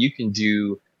storyteller, you can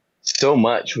do so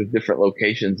much with different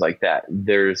locations like that.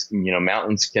 There's,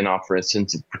 mountains can offer a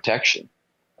sense of protection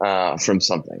from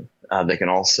something. They can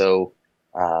also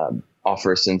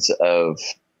offer a sense of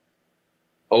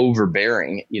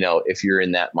overbearing, if you're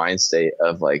in that mind state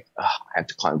of like, oh, I have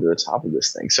to climb to the top of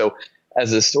this thing. So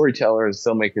as a storyteller, as a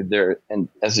filmmaker, and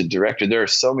as a director, there are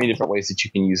so many different ways that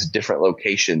you can use different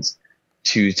locations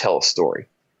to tell a story.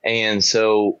 And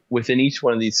so within each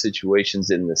one of these situations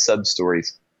in the sub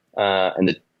stories,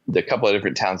 and the couple of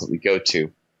different towns that we go to,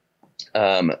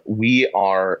 we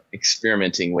are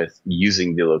experimenting with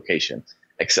using the location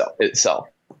itself,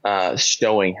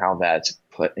 showing how that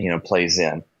plays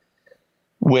in.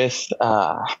 With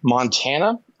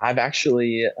Montana, I've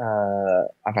actually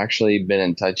been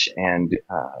in touch and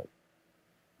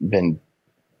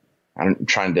I'm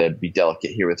trying to be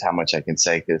delicate here with how much I can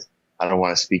say because I don't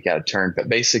want to speak out of turn. But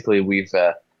basically, we've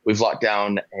locked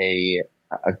down a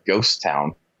ghost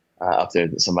town up there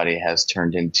that somebody has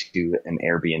turned into an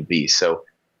Airbnb. So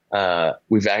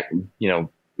we've got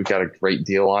a great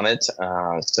deal on it.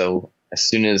 So as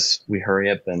soon as we hurry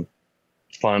up and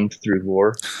fund through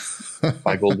Loor,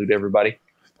 by gold loot everybody,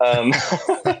 we'll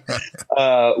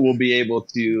be able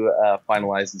to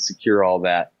finalize and secure all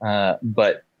that.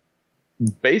 But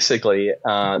basically,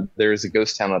 there's a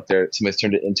ghost town up there. Somebody's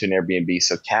turned it into an Airbnb.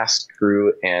 So cast,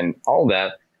 crew, and all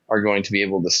that are going to be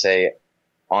able to stay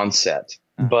on set.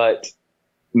 But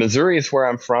Missouri is where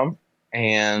I'm from,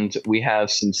 and we have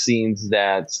some scenes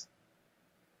that,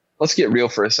 let's get real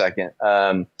for a second.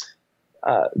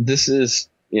 This is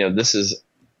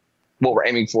what we're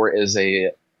aiming for is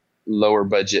a lower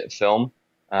budget film.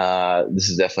 This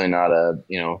is definitely not a,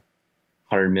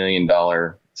 $100 million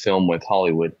film with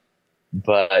Hollywood,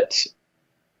 but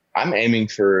I'm aiming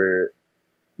for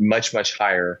much, much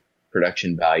higher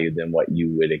production value than what you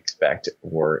would expect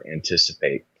or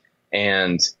anticipate.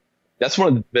 And that's one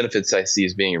of the benefits I see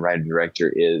as being a writer director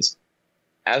is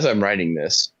as I'm writing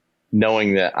this,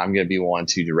 knowing that I'm going to be one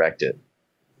to direct it,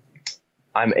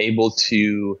 I'm able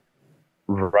to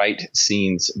write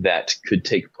scenes that could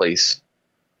take place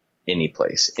any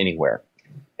place, anywhere.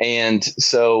 And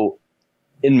so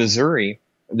in Missouri,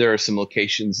 there are some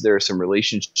locations, there are some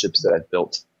relationships that I've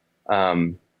built.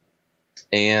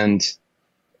 And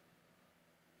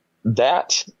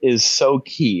that is so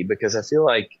key because I feel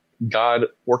like God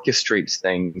orchestrates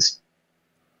things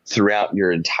throughout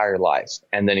your entire life.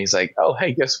 And then he's like, oh,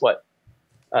 hey, guess what?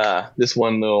 This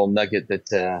one little nugget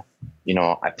that,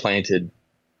 I planted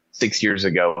 6 years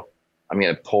ago, I'm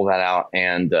going to pull that out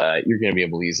and you're going to be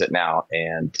able to use it now.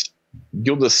 And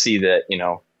you'll just see that,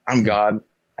 I'm God.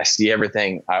 I see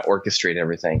everything. I orchestrate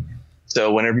everything.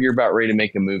 So whenever you're about ready to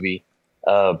make a movie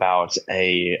about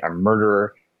a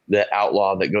murderer, the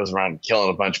outlaw that goes around killing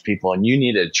a bunch of people and you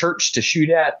need a church to shoot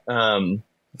at,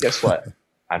 guess what?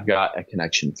 I've got a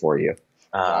connection for you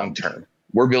long term.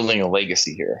 We're building a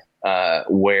legacy here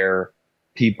where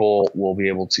people will be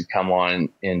able to come on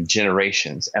in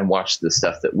generations and watch the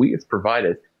stuff that we have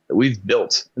provided, that we've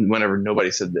built whenever nobody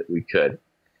said that we could.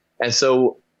 And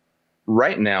so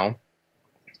right now,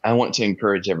 I want to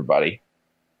encourage everybody.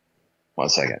 1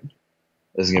 second.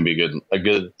 This is going to be a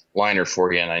good liner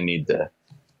for you, and I need to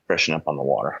freshen up on the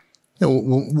water. Yeah,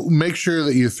 we'll make sure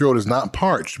that your throat is not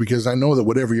parched because I know that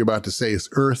whatever you're about to say is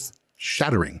earth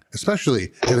shattering, especially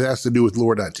if it has to do with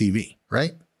Loor.tv,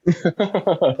 right?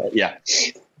 Yeah.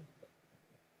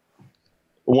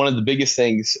 One of the biggest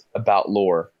things about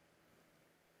Loor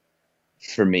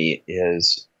for me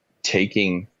is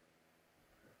taking.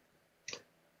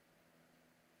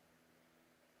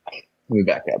 Let me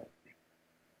back up.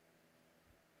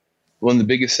 One of the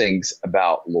biggest things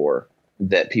about Loor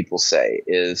that people say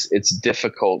is it's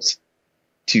difficult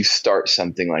to start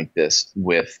something like this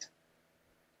with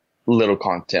little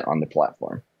content on the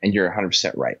platform. And you're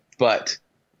 100% right. But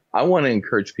I want to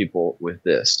encourage people with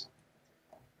this.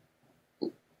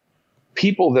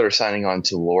 People that are signing on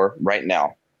to Loor right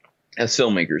now as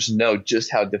filmmakers know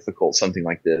just how difficult something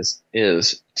like this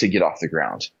is to get off the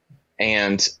ground.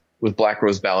 And with Black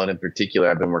Rose Ballad in particular,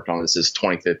 I've been working on this since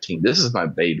 2015. This is my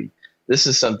baby. This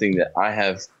is something that I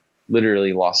have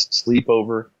literally lost sleep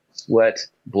over, sweat,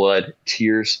 blood,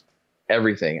 tears,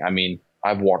 everything. I mean,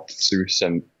 I've walked through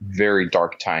some very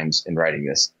dark times in writing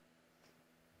this.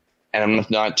 And I'm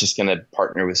not just going to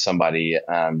partner with somebody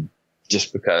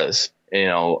just because, you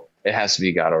know, it has to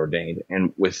be God ordained.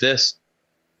 And with this,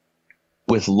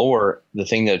 with Loor, the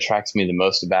thing that attracts me the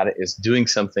most about it is doing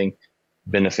something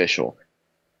beneficial.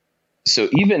 So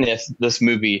even if this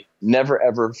movie never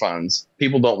ever funds,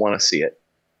 people don't want to see it,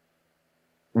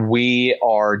 we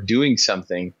are doing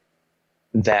something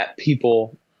that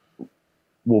people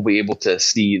will be able to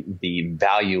see the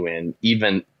value in,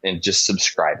 even in just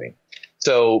subscribing.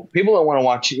 So people don't want to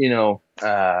watch, people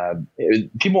want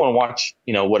to watch,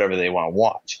 whatever they want to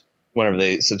watch whenever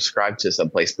they subscribe to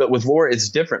someplace. But with Loor, it's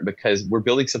different because we're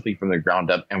building something from the ground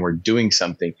up and we're doing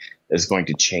something that's going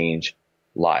to change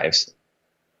lives.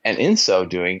 And in so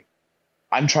doing,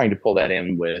 I'm trying to pull that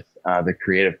in with the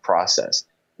creative process,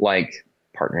 like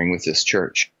partnering with this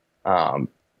church.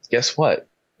 Guess what?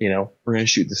 We're going to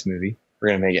shoot this movie. We're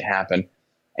going to make it happen.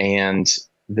 And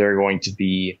there are going to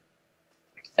be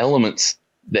elements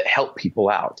that help people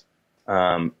out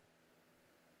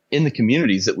in the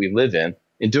communities that we live in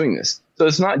doing this. So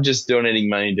it's not just donating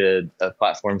money to a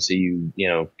platform so you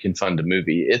can fund a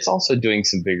movie. It's also doing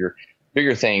some bigger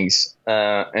things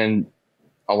and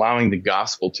allowing the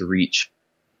gospel to reach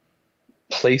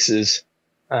places,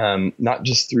 not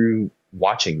just through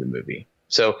watching the movie.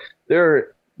 So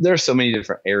there are so many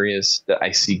different areas that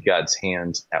I see God's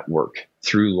hand at work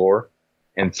through Loor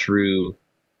and through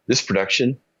this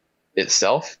production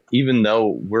itself. Even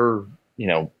though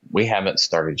we haven't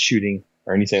started shooting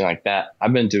or anything like that,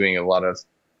 I've been doing a lot of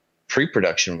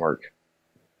pre-production work,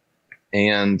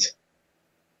 and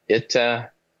it's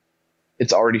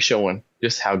already showing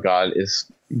just how God is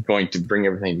going to bring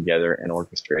everything together and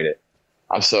orchestrate it.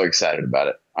 I'm so excited about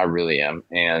it. I really am.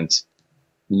 And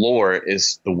Loor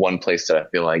is the one place that I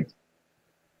feel like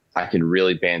I can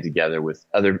really band together with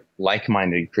other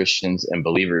like-minded Christians and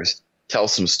believers, tell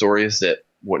some stories that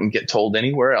wouldn't get told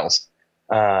anywhere else,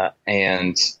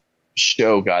 and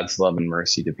show God's love and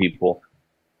mercy to people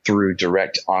through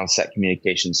direct on-set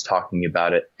communications, talking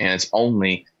about it. And it's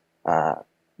only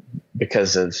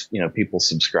because of people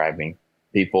subscribing,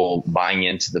 people buying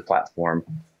into the platform,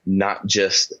 not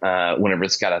just whenever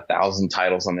it's got 1,000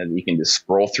 titles on it, you can just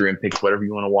scroll through and pick whatever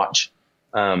you want to watch.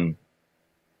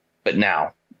 But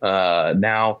now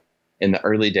in the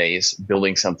early days,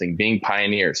 building something, being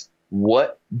pioneers,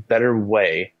 what better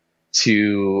way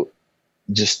to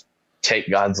just take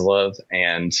God's love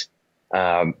and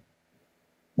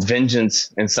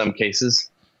vengeance in some cases,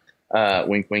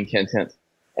 wink, wink, hint, hint,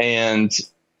 and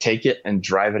take it and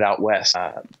drive it out west.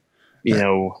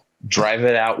 Drive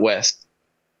it out west.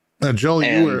 Joel,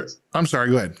 I'm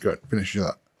sorry, go ahead. Finish your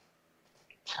thought.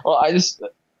 Well,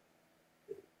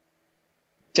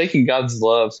 taking God's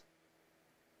love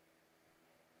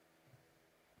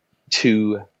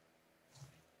to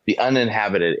the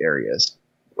uninhabited areas.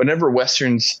 Whenever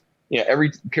Westerns,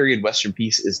 every period Western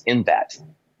piece is in that.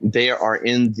 They are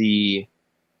in the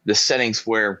settings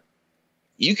where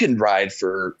you can ride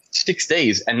for 6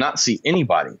 days and not see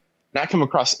anybody, not come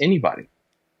across anybody.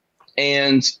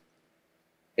 And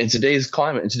in today's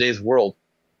climate, in today's world,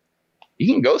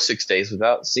 you can go 6 days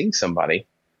without seeing somebody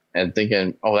and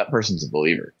thinking, oh, that person's a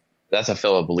believer. That's a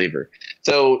fellow believer.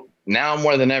 So now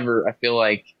more than ever, I feel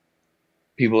like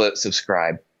people that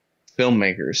subscribe,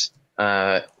 filmmakers,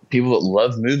 people that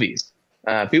love movies,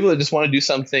 people that just want to do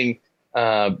something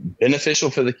beneficial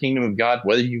for the kingdom of God,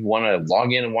 whether you want to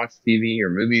log in and watch TV or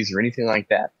movies or anything like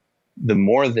that, the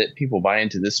more that people buy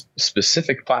into this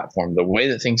specific platform, the way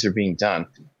that things are being done,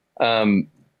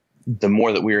 the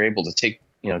more that we are able to take,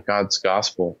 God's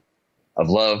gospel of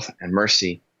love and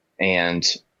mercy and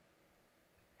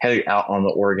head out on the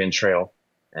Oregon Trail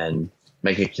and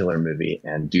make a killer movie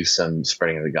and do some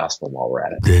spreading of the gospel while we're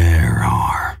at it. There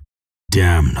are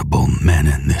damnable men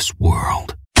in this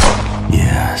world.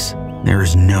 Yes, there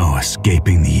is no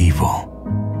escaping the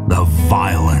evil, the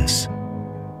violence,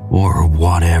 or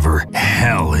whatever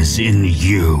hell is in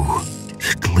you.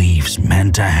 It leaves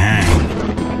men to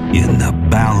hang in the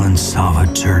balance of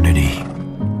eternity.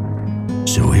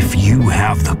 So if you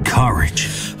have the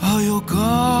courage, are your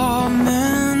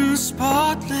garments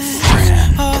spotless?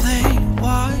 friend, Are they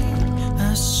white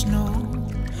as snow?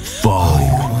 foe,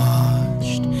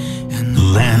 Washed in the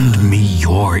lend me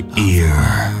your ear.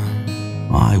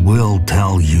 I will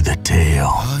tell you the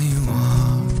tale Are you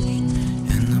washed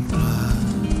in the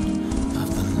blood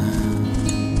of the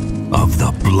Lamb? of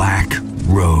the Black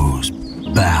Rose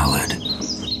Ballad.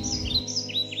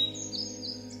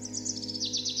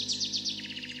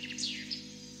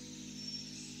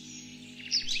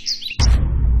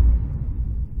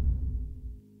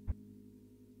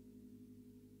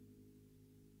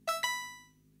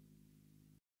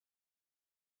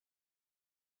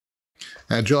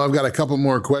 Joel, I've got a couple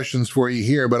more questions for you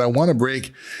here, but I want to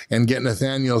break and get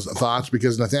Nathaniel's thoughts,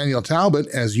 because Nathaniel Talbott,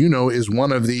 as you know, is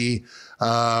one of the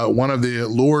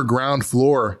Loor ground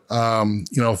floor,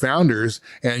 founders,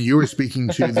 and you were speaking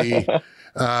to the.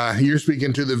 You're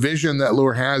speaking to the vision that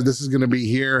Loor has. This is going to be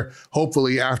here,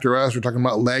 hopefully, after us. We're talking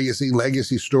about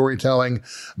legacy storytelling,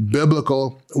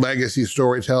 biblical legacy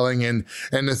storytelling, and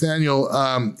Nathaniel,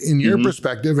 in your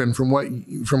perspective, and from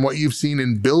what you've seen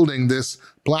in building this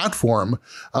platform,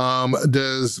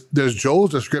 does Joel's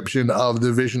description of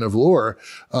the vision of Loor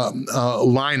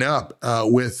line up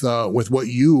with what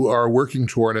you are working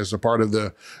toward as a part of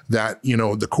the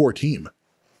core team?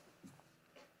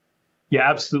 Yeah,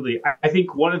 absolutely. I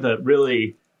think one of the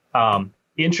really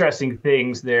interesting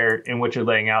things there in what you're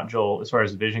laying out, Joel, as far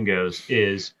as the vision goes,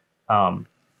 is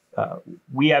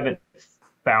we haven't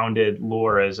founded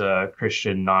Loor as a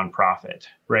Christian nonprofit,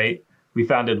 right? We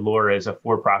founded Loor as a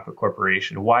for-profit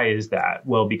corporation. Why is that?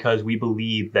 Well, because we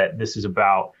believe that this is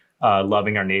about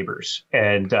loving our neighbors.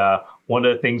 And one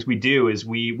of the things we do is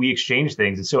we exchange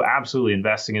things. And so absolutely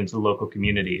investing into the local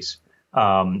communities.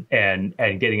 And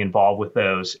getting involved with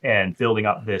those and building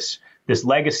up this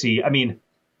legacy. I mean,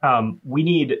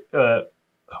 we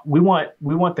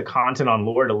want the content on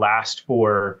Loor to last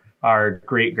for our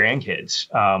great grandkids.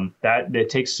 That it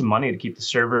takes some money to keep the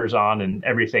servers on and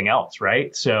everything else,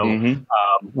 right? So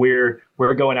we're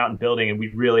going out and building, and we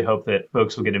really hope that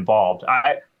folks will get involved.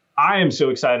 I am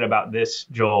so excited about this,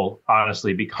 Joel,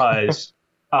 honestly, because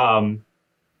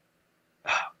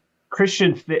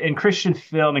Christian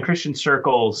film and Christian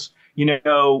circles,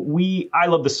 I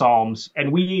love the Psalms,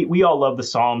 and we all love the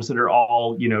Psalms that are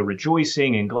all,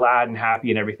 rejoicing and glad and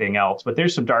happy and everything else. But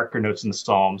there's some darker notes in the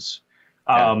Psalms.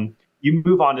 You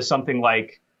move on to something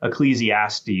like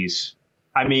Ecclesiastes.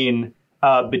 I mean,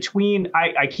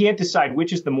 I can't decide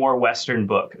which is the more Western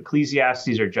book,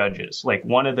 Ecclesiastes or Judges. Like,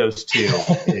 one of those two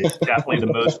is definitely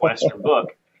the most Western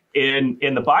book in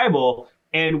the Bible.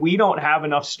 And we don't have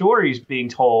enough stories being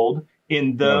told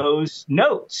in those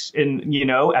notes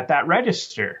at that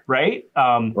register. Right.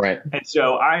 Right. And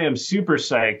so I am super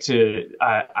psyched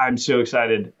I'm so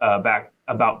excited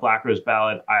about Black Rose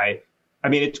Ballad. I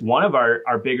mean, it's one of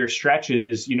our bigger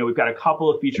stretches. We've got a couple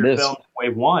of feature films in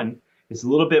wave one. It's a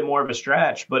little bit more of a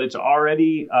stretch, but it's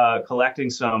already collecting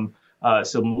some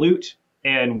loot,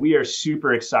 and we are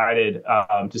super excited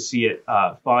to see it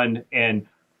fund. And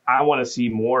I want to see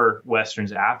more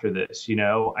Westerns after this,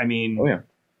 I mean,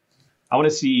 I want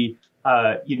to see,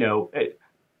 I've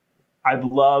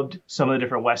loved some of the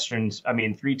different Westerns. I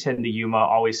mean, 310 to Yuma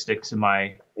always sticks in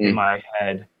my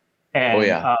head.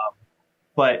 And,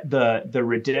 but the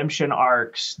redemption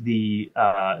arcs, the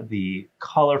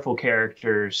colorful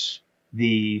characters,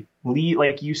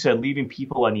 like you said, leaving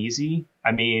people uneasy.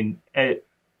 I mean,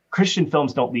 Christian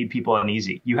films don't leave people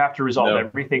uneasy. You have to resolve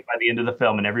everything by the end of the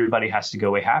film, and everybody has to go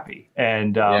away happy.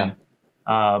 And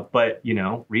but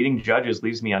reading Judges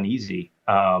leaves me uneasy.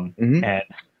 And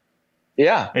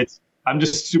I'm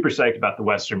just super psyched about the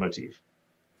Western motif.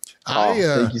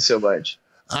 Thank you so much.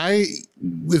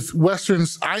 With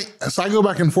Westerns, so I go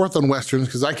back and forth on Westerns,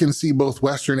 because I can see both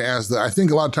Western as I think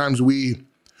a lot of times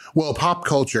pop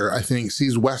culture, I think,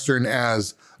 sees Western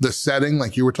as the setting,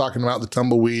 like you were talking about, the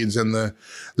tumbleweeds and the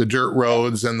dirt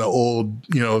roads and the old,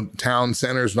 town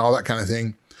centers and all that kind of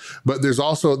thing. But there's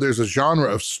a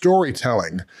genre of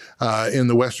storytelling in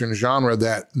the Western genre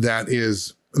that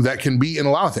can be in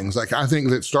a lot of things. Like, I think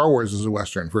that Star Wars is a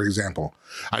Western, for example.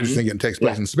 I just think it takes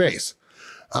place in space.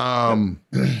 But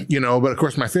of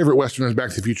course, my favorite Western is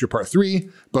Back to the Future Part 3,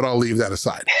 but I'll leave that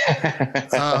aside.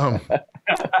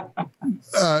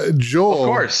 Joel, Of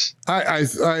course.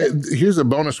 Here's a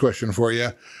bonus question for you.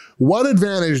 What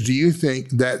advantage do you think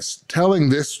that telling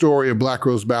this story of Black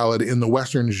Rose Ballad in the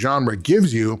Western genre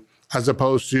gives you, as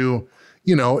opposed to,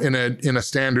 in a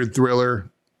standard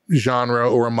thriller genre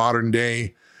or a modern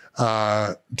day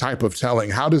type of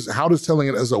telling? How does telling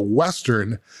it as a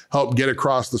Western help get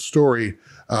across the story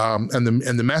and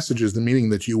the messages, the meaning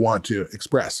that you want to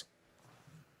express?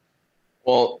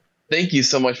 Well, thank you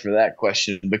so much for that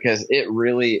question, because it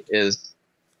really is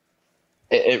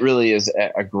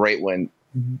a great one.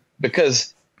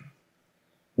 Because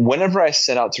whenever I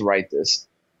set out to write this,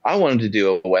 I wanted to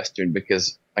do a Western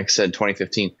because, like I said,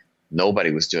 2015,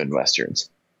 nobody was doing Westerns.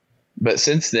 But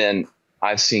since then,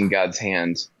 I've seen God's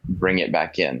hand bring it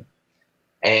back in.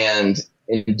 And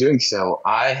in doing so,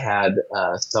 I had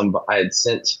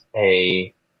sent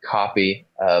a copy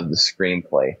of the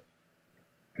screenplay,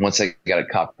 once I got a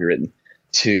copy written,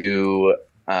 to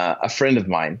a friend of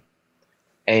mine.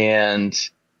 And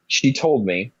she told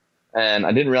me, and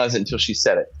I didn't realize it until she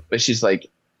said it, but she's like,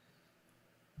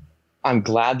 I'm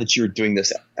glad that you're doing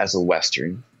this as a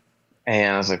Western.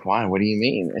 And I was like, why? What do you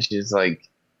mean? And she's like,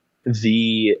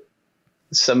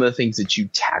 some of the things that you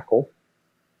tackle,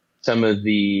 some of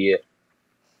the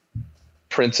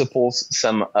principles,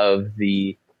 some of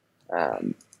the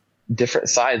different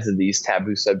sides of these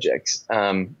taboo subjects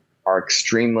are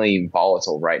extremely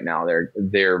volatile right now.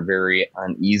 They're very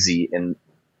uneasy in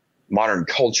modern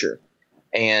culture.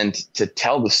 And to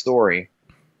tell the story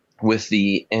with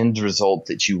the end result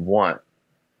that you want,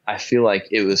 I feel like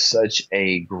it was such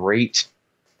a great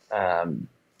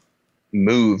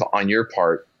move on your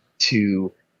part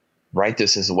to write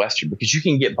this as a Western, because you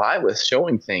can get by with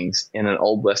showing things in an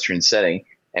old Western setting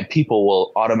and people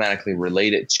will automatically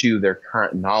relate it to their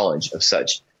current knowledge of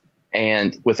such,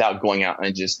 and without going out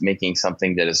and just making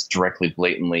something that is directly,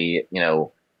 blatantly,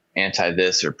 anti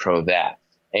this or pro that.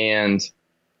 And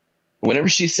whenever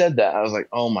she said that, I was like,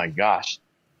 oh my gosh,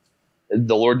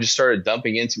 the Lord just started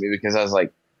dumping into me, because I was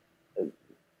like,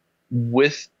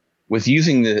 with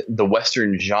using the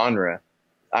Western genre,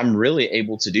 I'm really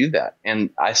able to do that. And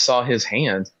I saw his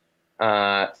hand,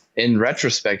 in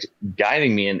retrospect,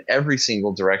 guiding me in every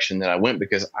single direction that I went,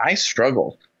 because I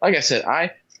struggled. Like I said,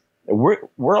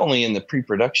 we're only in the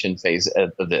pre-production phase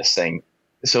of this thing.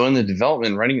 So in the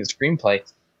development, writing the screenplay,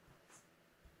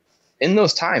 in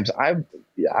those times, I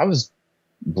was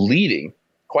bleeding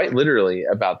quite literally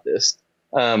about this,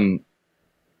 in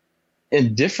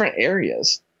different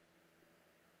areas.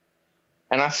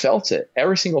 And I felt it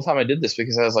every single time I did this,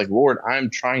 because I was like, Lord, I'm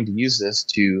trying to use this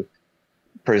to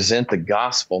present the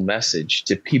gospel message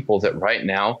to people that right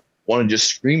now want to just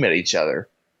scream at each other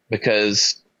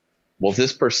because, well,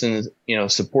 this person,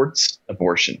 supports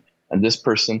abortion, and this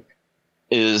person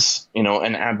is,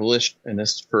 an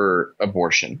abolitionist for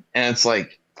abortion. And it's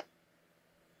like,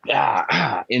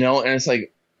 and it's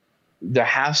like, there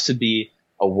has to be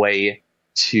a way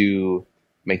to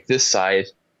make this side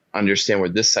understand where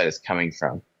this side is coming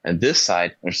from, and this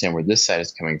side understand where this side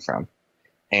is coming from.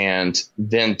 And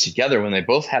then together, when they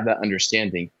both have that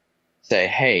understanding, say,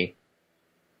 hey,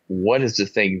 what is the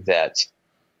thing that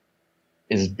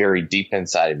is buried deep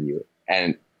inside of you?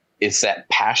 And it's that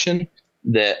passion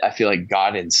that I feel like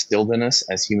God instilled in us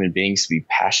as human beings to be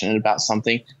passionate about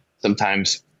something.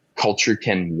 Sometimes culture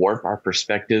can warp our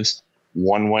perspectives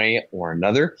one way or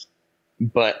another.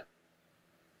 But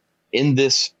in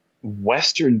this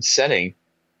Western setting,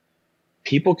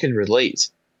 people can relate.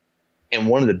 And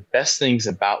one of the best things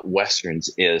about Westerns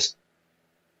is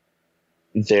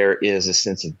there is a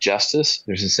sense of justice.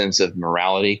 There's a sense of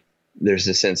morality. There's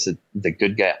a sense that the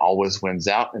good guy always wins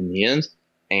out in the end.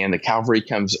 And the cavalry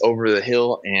comes over the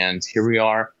hill, and here we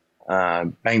are.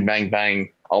 Bang, bang,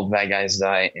 bang. All the bad guys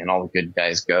die, and all the good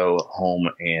guys go home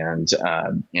and,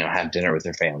 have dinner with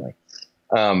their family.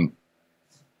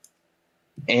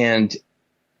 And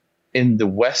in the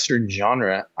Western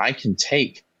genre, I can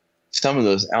take some of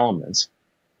those elements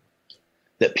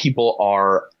that people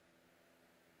are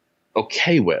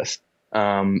okay with.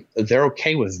 They're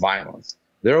okay with violence.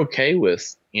 They're okay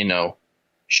with,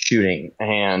 shooting,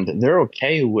 and they're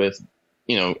okay with,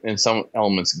 in some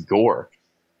elements, gore.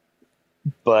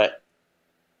 But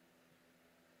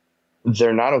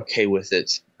they're not okay with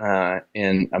it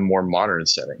in a more modern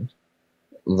setting.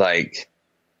 Like,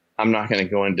 I'm not going to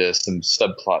go into some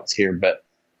subplots here, but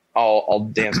I'll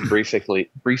dance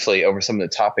briefly over some of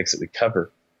the topics that we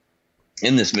cover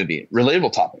in this movie.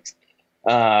 Relatable topics.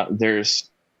 There's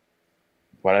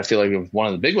what I feel like is one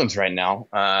of the big ones right now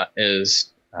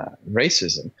is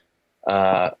racism,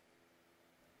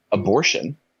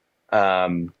 abortion,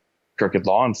 crooked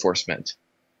law enforcement,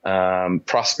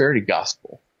 prosperity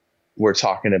gospel. We're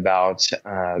talking about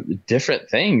different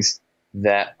things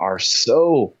that are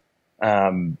so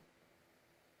hot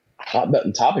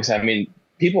button topics. I mean,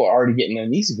 people are already getting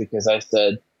uneasy because I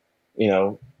said,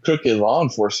 crooked law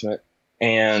enforcement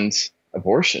and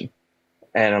abortion.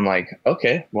 And I'm like,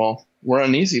 okay, well, we're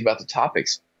uneasy about the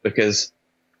topics because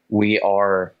we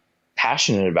are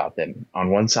passionate about them on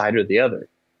one side or the other.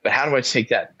 But how do I take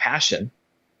that passion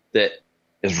that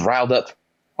is riled up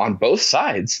on both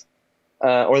sides,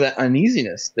 or that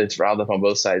uneasiness that's riled up on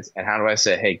both sides, and how do I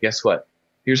say, hey, guess what?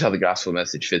 Here's how the gospel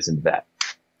message fits into that.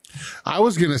 I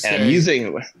was going to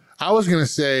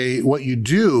say what you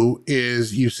do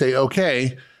is you say,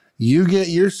 okay, you get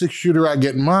your 6-shooter, I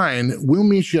get mine. We'll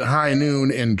meet you at high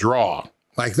noon and draw.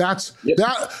 Like that.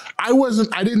 But I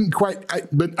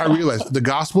realized the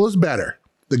gospel is better.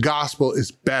 The gospel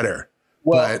is better.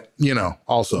 Well, but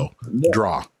also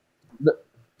draw.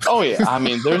 Oh yeah. I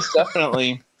mean, there's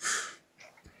definitely,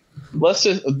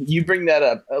 you bring that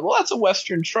up. Well, that's a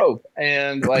Western trope.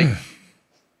 And like,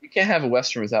 you can't have a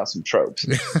Western without some tropes,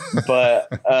 but,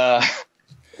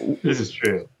 this is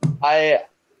true.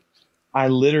 I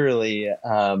literally,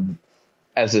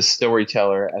 as a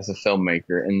storyteller, as a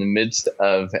filmmaker, in the midst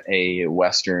of a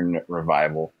Western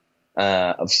revival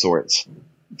of sorts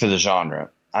for the genre,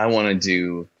 I want to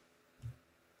do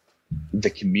the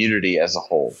community as a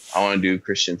whole. I want to do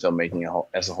Christian filmmaking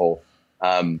as a whole.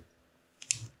 I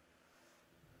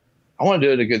want to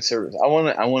do it a good service. I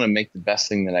want to make the best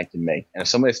thing that I can make. And if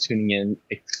somebody's tuning in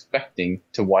expecting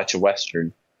to watch a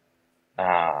Western,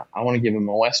 I want to give them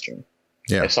a Western.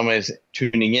 Yeah. If somebody's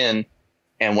tuning in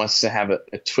and wants to have a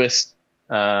twist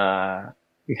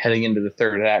heading into the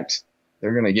third act,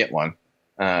 they're going to get one,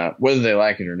 whether they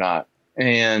like it or not.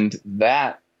 And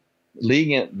that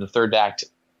leading into the third act,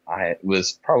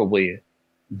 was probably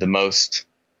the most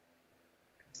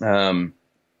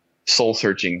soul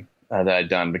searching that I'd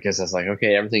done, because I was like,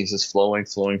 okay, everything's just flowing.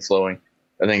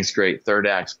 Everything's great. Third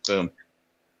act, boom.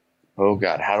 Oh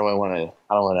God, how do I want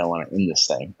to end this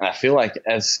thing? And I feel like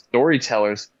as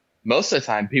storytellers, most of the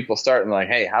time people start and like,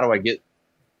 hey, how do I get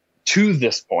to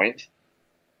this point?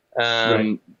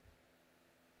 Right.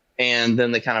 And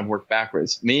then they kind of work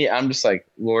backwards. Me, I'm just like,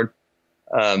 Lord,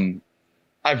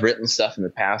 I've written stuff in the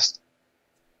past,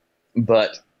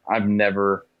 but I've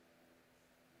never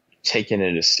taken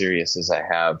it as serious as I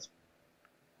have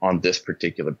on this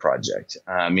particular project.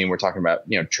 I mean, we're talking about,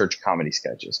 church comedy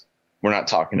sketches. We're not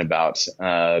talking about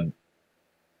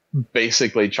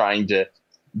basically trying to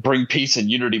bring peace and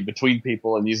unity between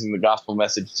people and using the gospel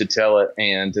message to tell it.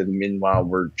 And meanwhile,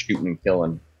 we're shooting and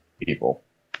killing people.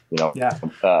 Yeah.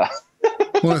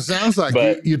 Well, it sounds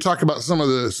like you talk about some of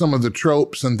the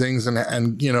tropes and things,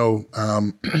 and you're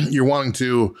wanting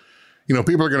to,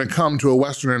 people are going to come to a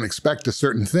Western and expect a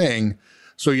certain thing.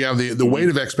 So you have the weight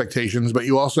of expectations, but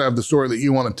you also have the story that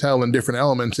you want to tell in different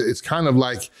elements. It's kind of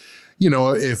like,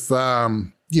 if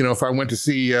I went to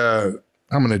see, I'm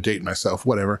going to date myself,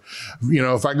 whatever.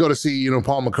 If I go to see,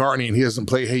 Paul McCartney and he doesn't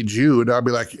play Hey Jude, I'll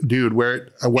be like, dude, what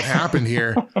happened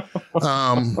here?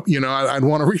 I'd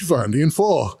want a refund in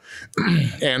full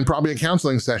and probably a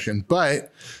counseling session.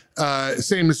 But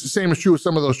same is true with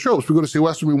some of those tropes. We go to see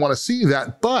Western, we want to see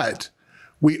that, but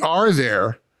we are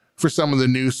there for some of the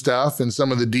new stuff and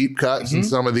some of the deep cuts and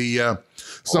some of the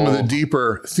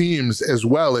deeper themes as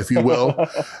well, if you will.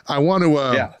 I want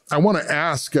to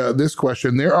ask this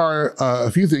question. There are a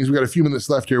few things. We got a few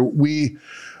minutes left here.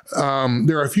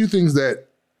 There are a few things that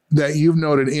you've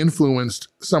noted influenced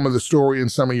some of the story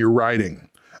and some of your writing.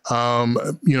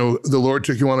 The Lord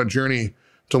took you on a journey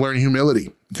to learn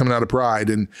humility, coming out of pride,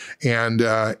 and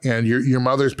your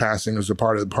mother's passing was a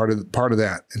part of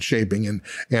that, and shaping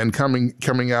and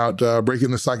coming out,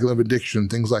 breaking the cycle of addiction,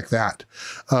 things like that.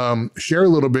 Share a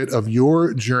little bit of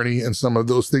your journey and some of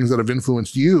those things that have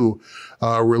influenced you,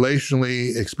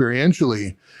 relationally,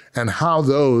 experientially, and how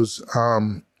those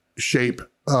shape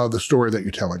the story that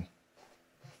you're telling.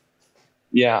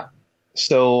 Yeah.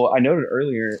 So I noted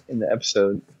earlier in the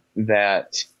episode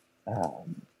that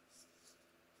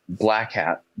Black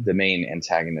Hat, the main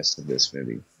antagonist of this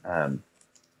movie, is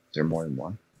there more than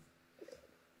one?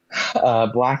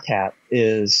 Black Hat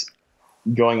is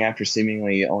going after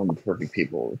seemingly only the perfect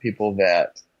people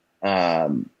that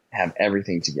have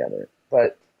everything together.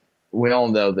 But we all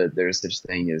know that there's such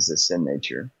thing as a sin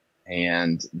nature,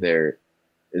 and there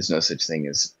is no such thing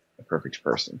as a perfect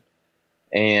person.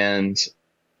 And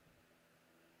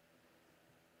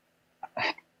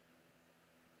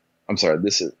I'm sorry,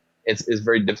 it's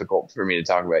very difficult for me to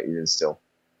talk about even still.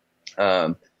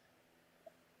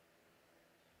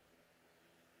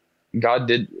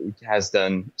 God has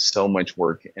done so much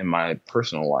work in my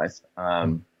personal life.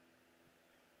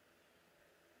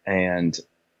 And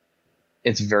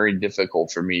it's very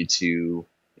difficult for me to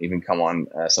even come on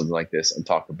something like this and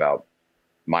talk about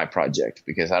my project,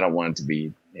 because I don't want it to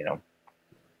be,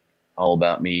 all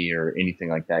about me or anything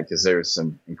like that, because there's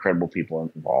some incredible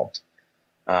people involved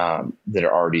that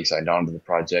are already signed on to the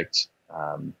project,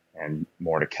 and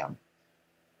more to come.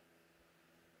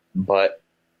 But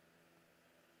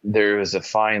there is a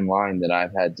fine line that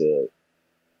I've had to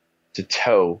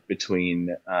toe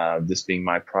between this being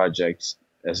my project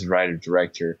as a writer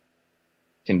director,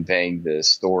 conveying the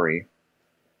story,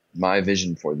 my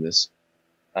vision for this.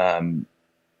 But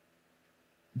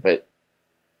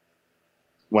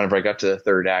whenever I got to the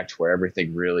third act, where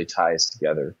everything really ties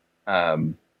together,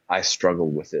 I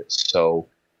struggled with it so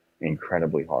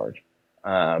incredibly hard,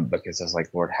 because I was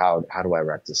like, Lord, how do I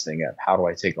wrap this thing up? How do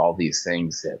I take all these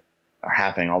things that are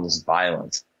happening, all this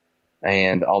violence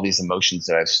and all these emotions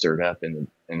that I've stirred up in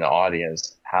the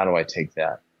audience? How do I take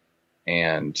that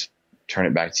and turn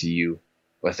it back to you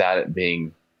without it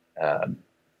being,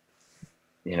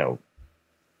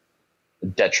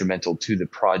 detrimental to the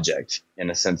project, in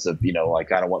a sense of,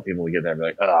 like, I don't want people to get there and be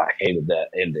like, oh, I hated that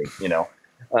ending.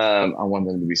 I want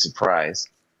them to be surprised.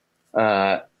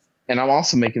 And I'm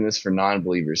also making this for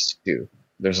non-believers too.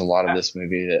 There's a lot of this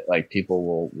movie that, like, people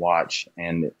will watch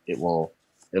and it'll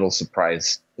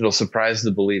surprise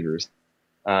the believers,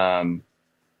 in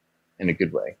a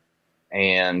good way.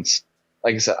 And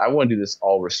like I said, I want to do this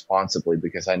all responsibly,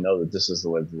 because I know that this is the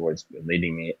way the Lord's been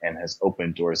leading me and has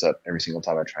opened doors up every single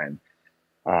time I try and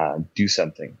do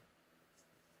something.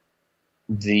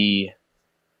 The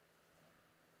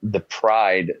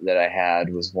pride that I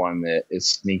had was one that is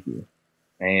sneaky,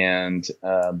 and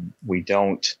we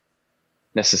don't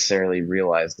necessarily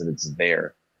realize that it's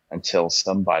there until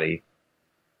somebody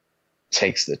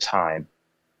takes the time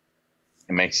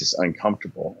and makes us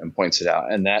uncomfortable and points it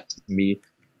out. And that, to me,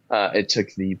 it took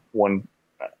the one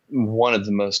of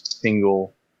the most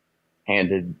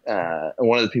single-handed,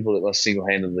 one of the people that most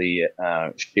single-handedly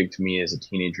shaped me as a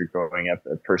teenager growing up,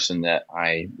 a person that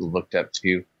I looked up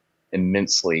to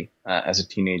immensely as a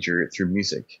teenager through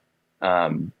music.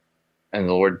 And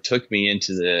the Lord took me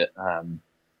into the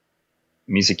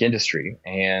music industry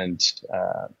and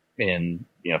in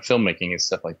filmmaking and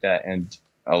stuff like that, and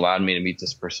allowed me to meet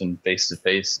this person face to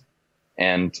face,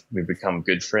 and we've become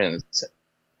good friends.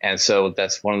 And so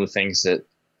that's one of the things that,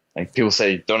 like, people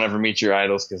say, don't ever meet your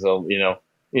idols because they'll,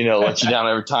 let you down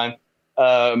every time.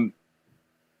 That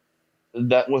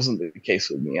wasn't the case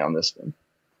with me on this one.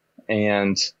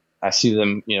 And I see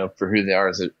them, for who they are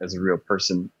as a real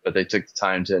person, but they took the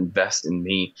time to invest in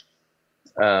me.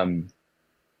 And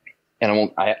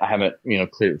I haven't,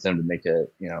 cleared with them to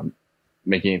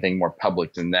make anything more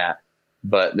public than that,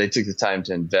 but they took the time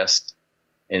to invest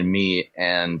in me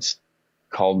and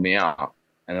called me out.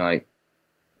 And they're like,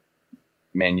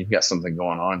 man, you've got something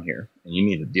going on here and you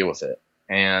need to deal with it.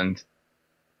 And I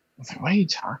was like, what are you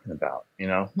talking about?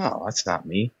 No, that's not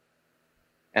me.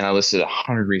 And I listed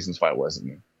 100 reasons why it wasn't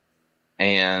me.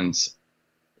 And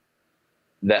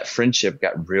that friendship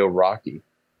got real rocky,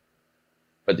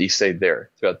 but he stayed there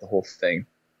throughout the whole thing.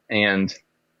 And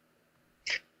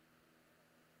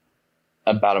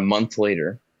about a month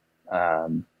later,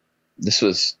 this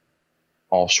was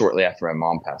all shortly after my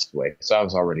mom passed away. So I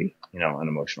was already, an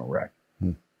emotional wreck.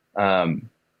 About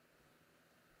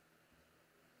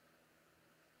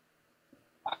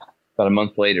a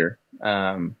month later,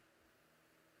 I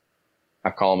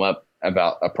call him up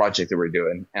about a project that we're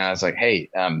doing. And I was like, hey,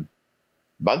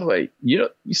 by the way, you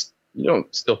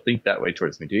don't still think that way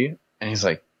towards me, do you? And he's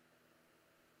like,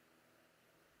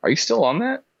 are you still on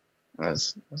that? And I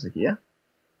was like, yeah.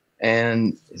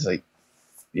 And he's like,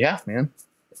 yeah, man,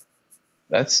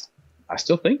 I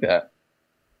still think that.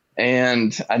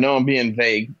 And I know I'm being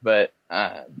vague, but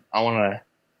I want to,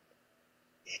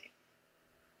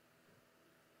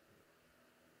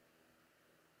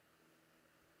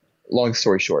 long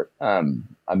story short, I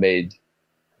made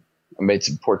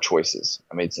some poor choices.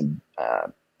 I made some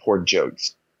poor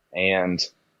jokes, and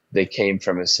they came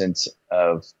from a sense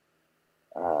of,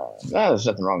 there's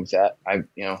nothing wrong with that. I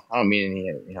don't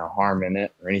mean any, harm in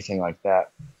it or anything like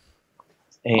that.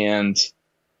 And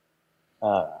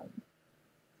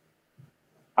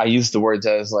I used the words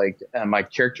as like, my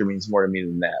character means more to me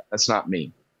than that. That's not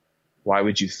me. Why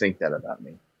would you think that about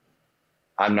me?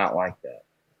 I'm not like that.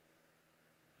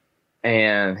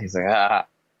 And he's like,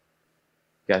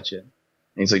 gotcha. And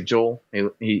he's like, Joel,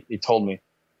 he told me,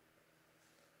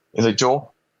 he's like,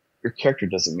 Joel, your character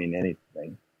doesn't mean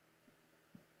anything.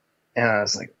 And I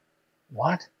was like,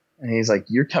 what? And he's like,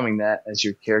 you're coming that as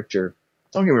your character.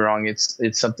 Don't get me wrong. It's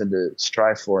something to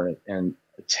strive for and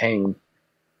attain,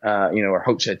 or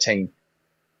hope to attain.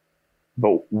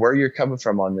 But where you're coming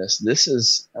from on this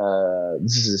is a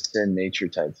sin nature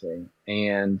type thing.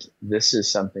 And this is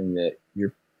something that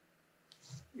you're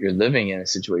living in a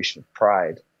situation of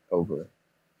pride over.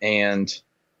 And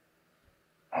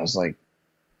I was like,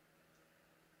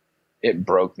 it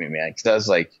broke me, man. Cause I was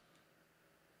like,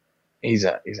 he's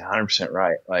 100%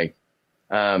 right. Like,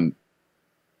 in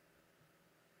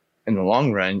the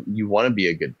long run, you want to be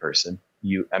a good person.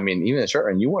 Even in the short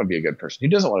run, you want to be a good person. Who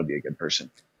doesn't want to be a good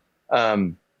person?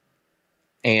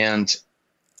 And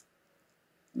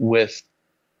with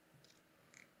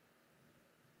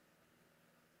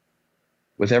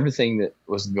everything that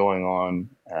was going on,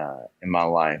 in my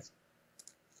life,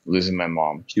 losing my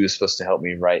mom, she was supposed to help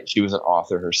me write. She was an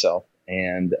author herself,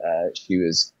 and, she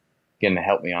was going to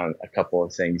help me on a couple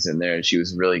of things in there. And she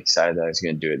was really excited that I was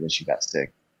going to do it. And then she got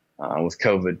sick, with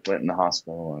COVID, went in the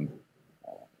hospital, and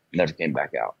never came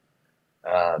back out.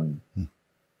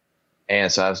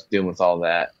 And so I was dealing with all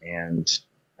that, and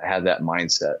I had that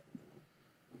mindset.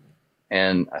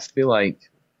 And I feel like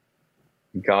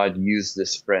God used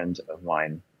this friend of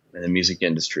mine in the music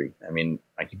industry. I mean,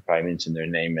 I could probably mention their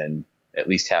name, and at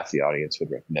least half the audience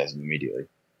would recognize them immediately.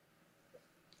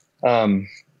 I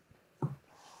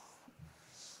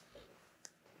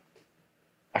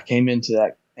came into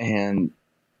that, and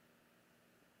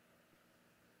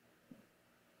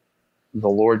the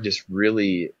Lord just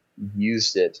really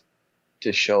used it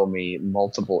to show me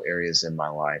multiple areas in my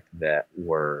life that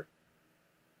were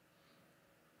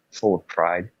full of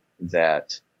pride,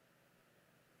 that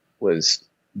was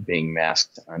being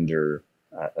masked under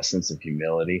a sense of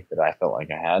humility that I felt like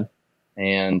I had.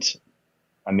 And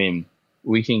I mean,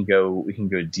 we can go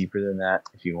deeper than that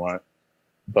if you want,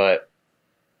 but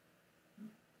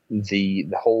the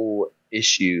whole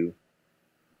issue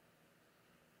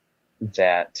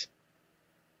that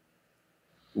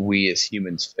we as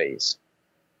humans face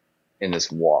in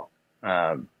this walk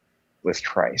with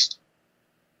Christ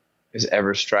is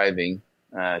ever striving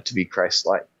to be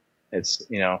Christ-like. It's,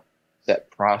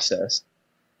 that process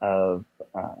of,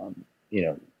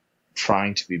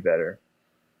 trying to be better,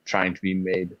 trying to be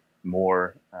made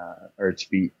more, or to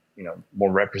be,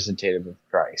 more representative of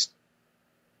Christ.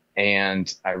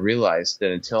 And I realized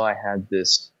that until I had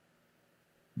this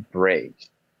break,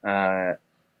 and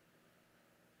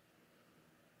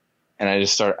I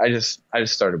just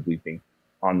started weeping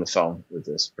on the phone with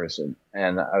this person.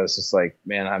 And I was just like,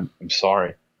 man, I'm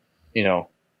sorry,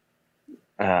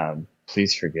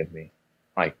 please forgive me.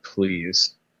 Like,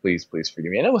 please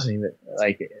forgive me. And it wasn't even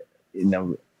like, in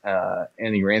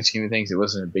the grand scheme of things, it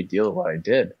wasn't a big deal of what I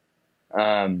did.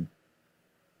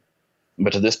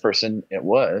 But to this person, it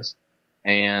was.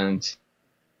 And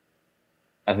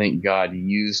I think God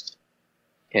used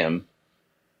him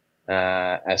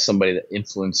as somebody that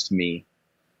influenced me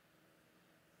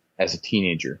as a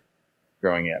teenager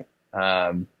growing up.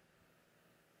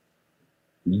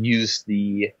 Used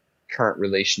the current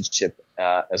relationship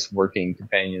as working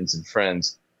companions and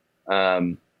friends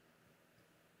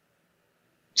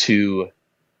to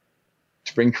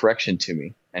bring correction to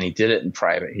me. And he did it in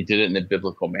private. He did it in a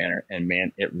biblical manner. And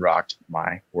man, it rocked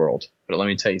my world. But let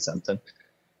me tell you something.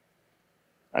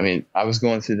 I mean, I was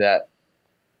going through that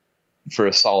for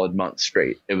a solid month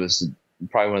straight. It was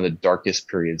probably one of the darkest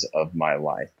periods of my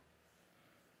life.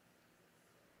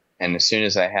 And as soon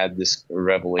as I had this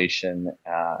revelation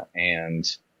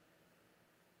and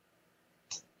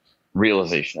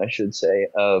realization, I should say,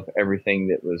 of everything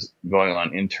that was going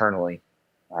on internally,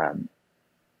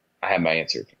 I had my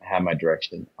answer. I had my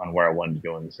direction on where I wanted to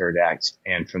go in the third act.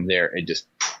 And from there, it just,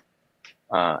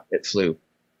 it flew.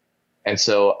 And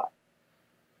so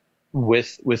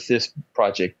with this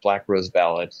project, Black Rose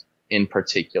Ballad in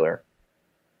particular,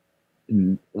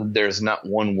 there's not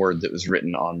one word that was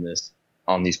written on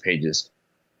these pages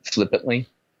flippantly,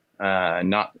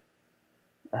 not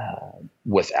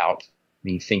without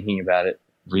me thinking about it,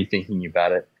 rethinking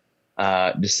about it.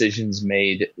 Decisions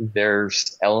made.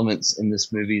 There's elements in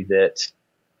this movie that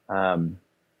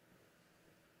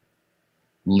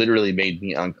literally made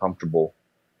me uncomfortable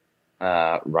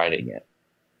writing it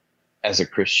as a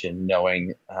Christian,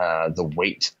 knowing the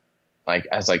weight.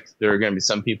 There are going to be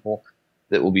some people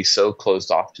that will be so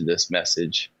closed off to this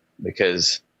message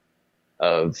because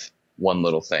of one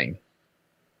little thing.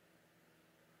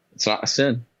 It's not a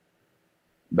sin,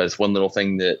 but it's one little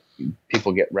thing that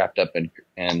people get wrapped up in,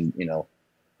 and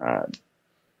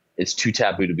it's too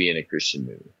taboo to be in a Christian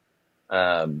movie.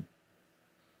 But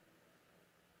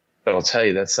I'll tell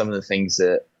you, that's some of the things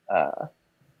that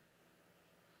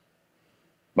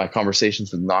my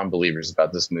conversations with non-believers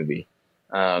about this movie,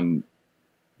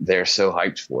 they're so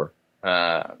hyped for.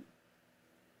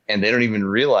 And they don't even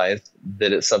realize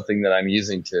that it's something that I'm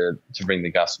using to bring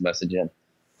the gospel message in.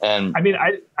 And I mean,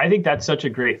 I think that's such a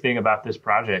great thing about this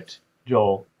project,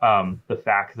 Joel. The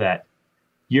fact that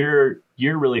you're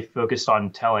really focused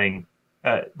on telling,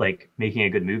 like making a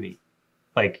good movie.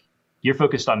 Like you're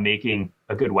focused on making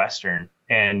a good Western.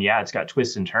 And yeah, it's got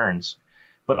twists and turns,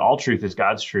 but all truth is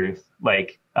God's truth.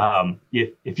 Like,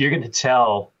 if you're going to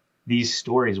tell these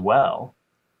stories well,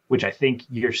 which I think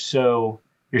you're so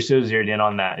zeroed in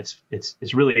on that.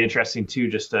 It's really interesting too,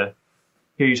 just to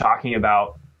hear you talking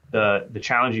about the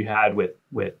challenge you had with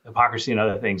hypocrisy and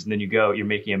other things. And then you're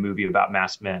making a movie about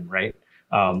masked men, right?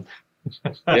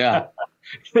 yeah,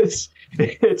 it's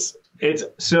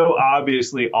so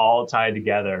obviously all tied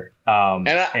together.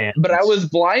 But I was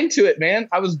blind to it, man.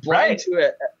 I was blind to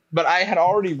it. But I had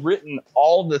already written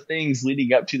all the things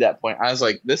leading up to that point. I was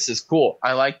like, this is cool.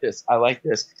 I like this. I like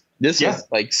this. This is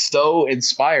like so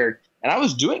inspired. And I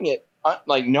was doing it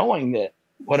like knowing that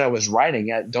what I was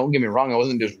writing. Don't get me wrong. I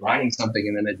wasn't just writing something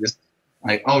and then it just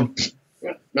like, oh,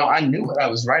 no, I knew what I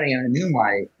was writing and I knew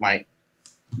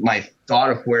my thought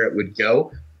of where it would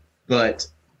go. But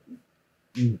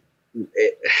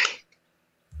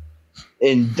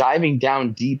in diving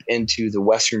down deep into the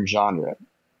Western genre,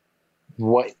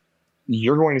 what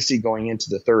you're going to see going into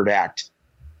the third act,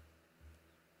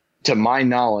 to my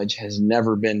knowledge, has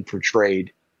never been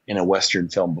portrayed in a Western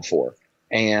film before.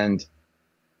 And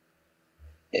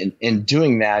in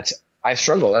doing that, I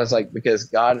struggled. I was like, because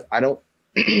God, I don't,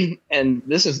 and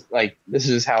this is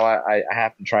how I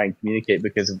have to try and communicate,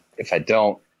 because if I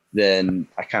don't, then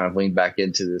I kind of lean back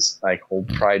into this like whole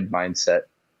pride mindset,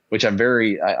 which I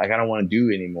don't want to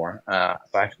do anymore. So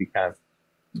I have to be kind of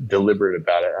deliberate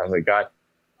about it. I was like, God,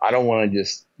 I don't want to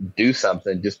just do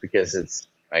something just because it's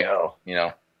like, oh,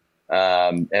 it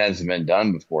hasn't been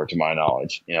done before to my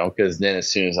knowledge, because then as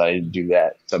soon as I do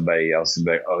that, somebody else will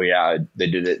be like, oh yeah, they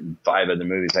did it in 5 other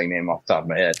movies I can name off the top of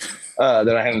my head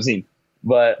that I haven't seen.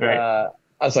 But I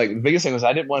was like, the biggest thing was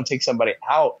I didn't want to take somebody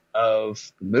out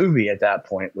of the movie at that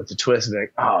point with the twist and be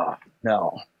like, oh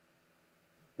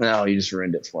no, you just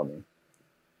ruined it for me.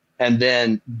 And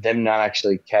then them not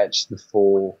actually catch the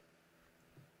full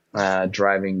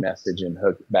driving message and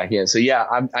hook back in. So yeah,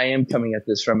 I am coming at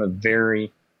this from a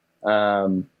very, I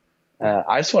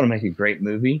just want to make a great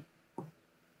movie,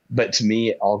 but to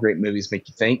me, all great movies make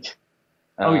you think.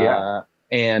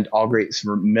 And all great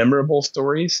memorable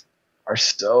stories are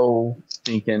so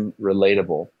stinking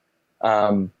relatable.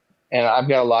 And I've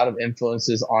got a lot of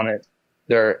influences on it.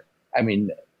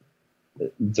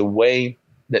 The way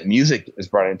that music is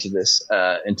brought into this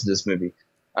movie.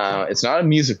 It's not a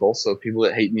musical, so people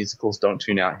that hate musicals don't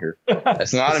tune out here.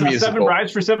 It's not a musical. 7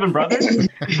 Brides for Seven Brothers?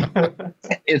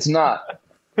 It's not.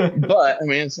 But,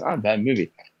 it's not a bad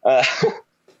movie.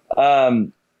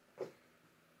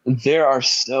 There are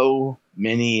so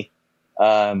many.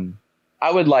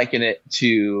 I would liken it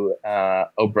to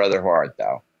Oh Brother, Where Art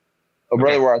Thou? Oh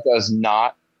Brother, Where Art Thou is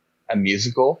not a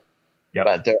musical. Yep.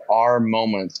 But there are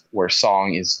moments where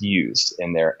song is used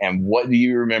in there. And what do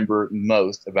you remember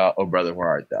most about Oh Brother, Where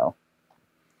Art Thou?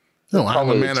 No, I'm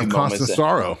a man of constant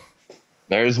sorrow.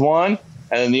 There's one.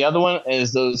 And then the other one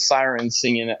is those sirens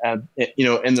singing, in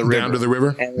the river. Down to the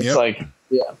river. And it's like,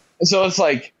 yeah. So it's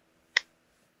like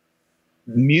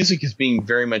music is being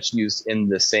very much used in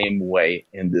the same way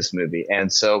in this movie.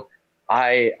 And so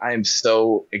I'm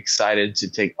so excited to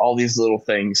take all these little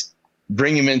things,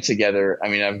 bring them in together.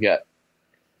 I've got,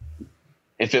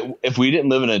 if we didn't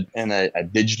live in a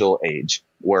digital age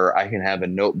where I can have a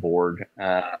noteboard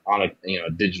on a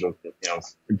digital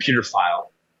computer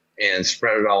file and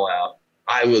spread it all out,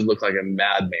 I would look like a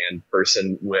madman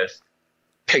person with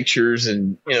pictures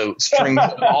and strings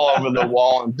all over the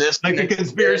wall and this like a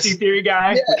conspiracy theory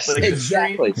guy. Yes, like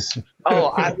exactly.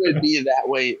 I would be that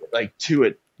way, like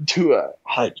it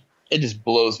just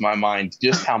blows my mind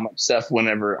just how much stuff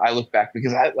whenever I look back,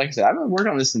 because like I said, I've been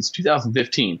working on this since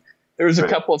 2015. There was a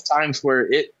couple of times where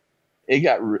it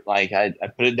got like I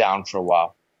put it down for a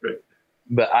while,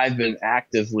 but I've been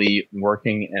actively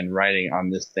working and writing on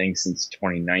this thing since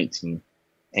 2019,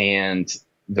 and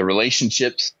the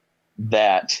relationships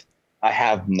that I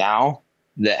have now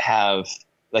that have,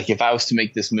 like, if I was to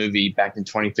make this movie back in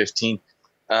 2015,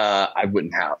 I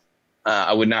wouldn't have.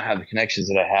 I would not have the connections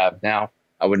that I have now.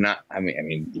 I would not.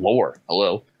 Loor,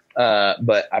 hello.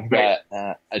 But I've got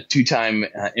a 2-time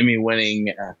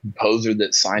Emmy-winning composer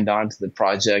that signed on to the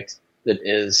project that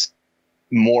is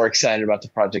more excited about the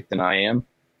project than I am.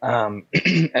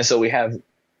 And so we have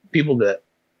people that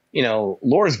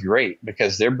Loor is great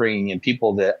because they're bringing in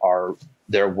people that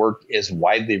their work is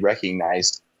widely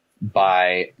recognized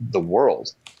by the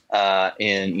world,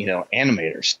 in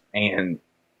animators and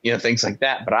things like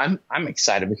that. But I'm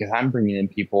excited because I'm bringing in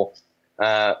people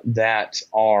that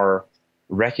are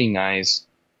recognized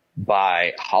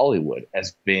by Hollywood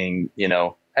as being,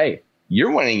 hey,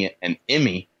 you're winning an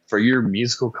Emmy for your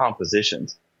musical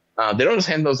compositions. They don't just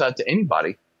hand those out to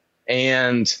anybody.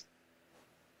 And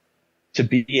to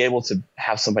be able to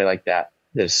have somebody like that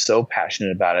is so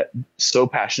passionate about it, so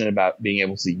passionate about being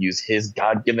able to use his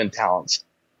God-given talents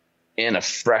in a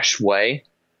fresh way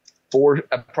for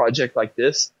a project like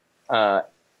this,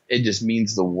 it just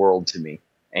means the world to me.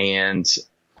 And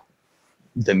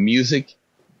the music,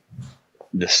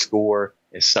 the score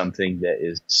is something that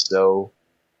is so,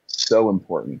 so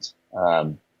important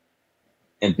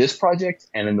in this project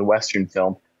and in the Western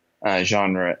film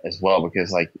genre as well,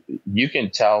 because you can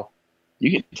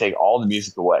take all the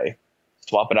music away,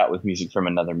 swap it out with music from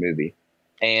another movie,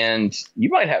 and you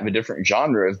might have a different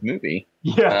genre of movie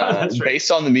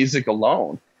based on the music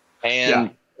alone.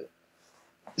 And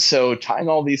so tying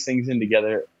all these things in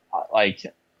together,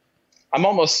 I'm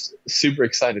almost super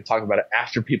excited to talk about it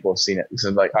after people have seen it. So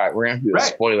all right, we're going to do a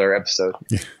spoiler episode.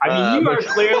 I mean, you are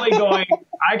clearly going,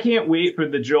 I can't wait for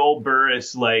the Joel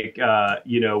Burris,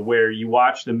 where you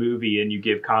watch the movie and you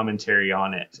give commentary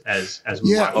on it as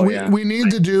we watch. We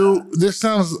need to do, this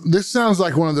sounds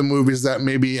like one of the movies that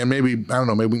maybe, I don't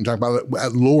know, maybe we can talk about it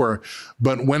at Loor,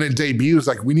 but when it debuts,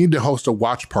 we need to host a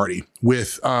watch party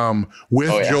with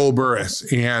Joel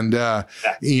Burris and,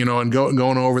 and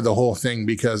going over the whole thing,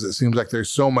 because it seems like there's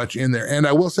so much in there. And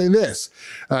I will say this,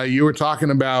 you were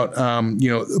talking about,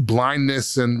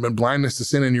 blindness and blindness to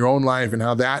sin in your own life and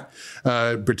how that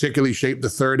particularly shaped the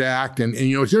third act. And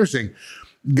it's interesting.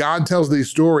 God tells these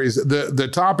stories. The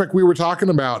topic we were talking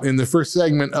about in the first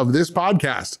segment of this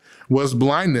podcast was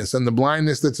blindness, and the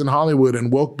blindness that's in Hollywood,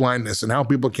 and woke blindness, and how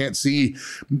people can't see,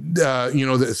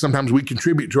 that sometimes we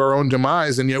contribute to our own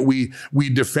demise, and yet we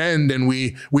defend and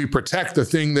we protect the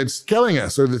thing that's killing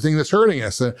us or the thing that's hurting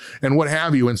us, and what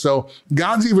have you. And so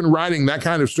God's even writing that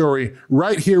kind of story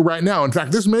right here, right now. In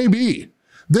fact, this may be,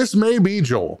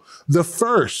 Joel, the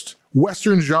first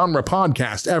Western genre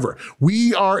podcast ever.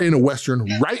 We are in a Western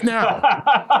right now.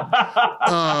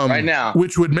 Right now.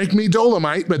 Which would make me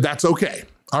Dolomite, but that's okay.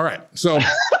 All right. So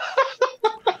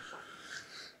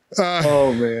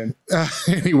oh man.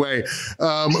 Anyway,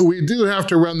 we do have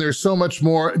to run. There's so much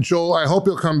more. Joel, I hope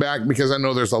you'll come back, because I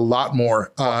know there's a lot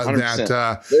more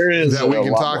that we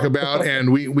can talk about.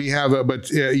 And we have, but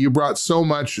you brought so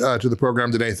much to the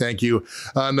program today. Thank you.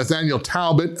 Nathaniel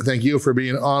Talbott, thank you for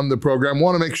being on the program.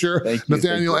 Want to make sure,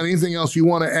 Nathaniel, anything else you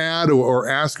want to add or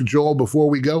ask Joel before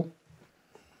we go?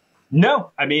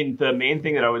 No, I mean, the main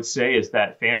thing that I would say is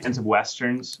that fans of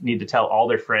Westerns need to tell all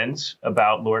their friends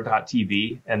about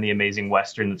Loor.tv and the amazing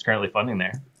Western that's currently funding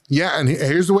there. Yeah, and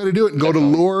here's the way to do it. Go to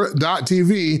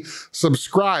Loor.tv,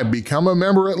 subscribe, become a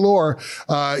member at Loor.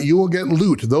 You will get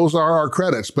loot. Those are our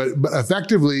credits. But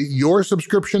effectively, your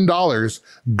subscription dollars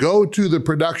go to the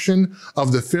production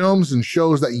of the films and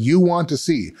shows that you want to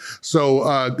see.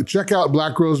 So check out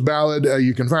Black Rose Ballad.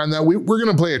 You can find that. We're going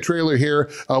to play a trailer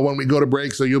here when we go to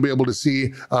break, so you'll be able to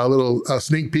see a little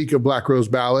sneak peek of Black Rose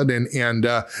Ballad and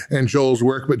Joel's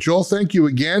work. But Joel, thank you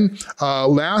again.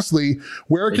 Lastly,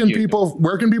 where can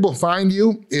people find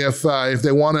you if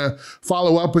they want to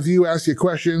follow up with you, ask you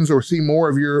questions, or see more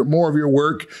of your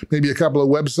work? Maybe a couple of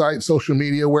websites, social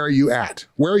media. Where are you at?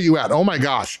 Oh my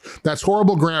gosh, that's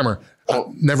horrible grammar.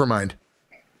 Never mind.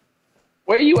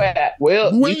 Where are you at?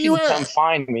 Well, you can come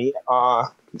find me.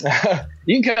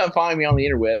 You can come find me on the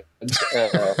interweb.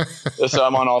 So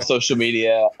I'm on all social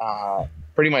media.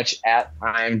 Pretty much at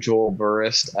I'm Joel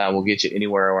Burris. We'll get you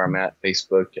anywhere where I'm at: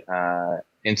 Facebook,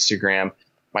 Instagram.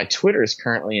 My Twitter is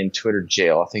currently in Twitter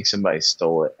jail. I think somebody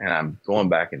stole it, and I'm going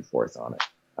back and forth on it.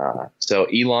 So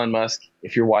Elon Musk,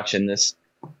 if you're watching this,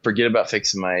 forget about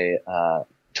fixing my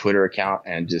Twitter account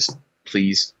and just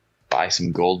please buy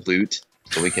some gold loot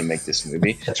so we can make this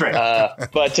movie. That's right.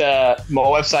 But my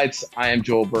website's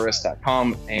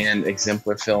IamJoelBurris.com and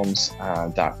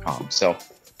exemplarfilms.com. So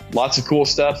lots of cool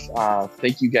stuff.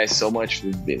 Thank you guys so much for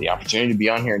the opportunity to be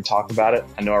on here and talk about it.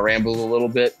 I know I rambled a little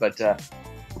bit, but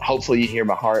hopefully you hear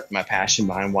my heart, my passion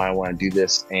behind why I want to do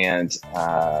this. And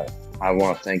I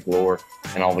want to thank Loor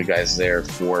and all the guys there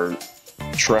for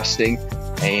trusting.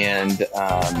 And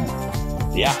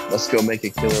let's go make a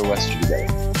killer Western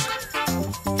together.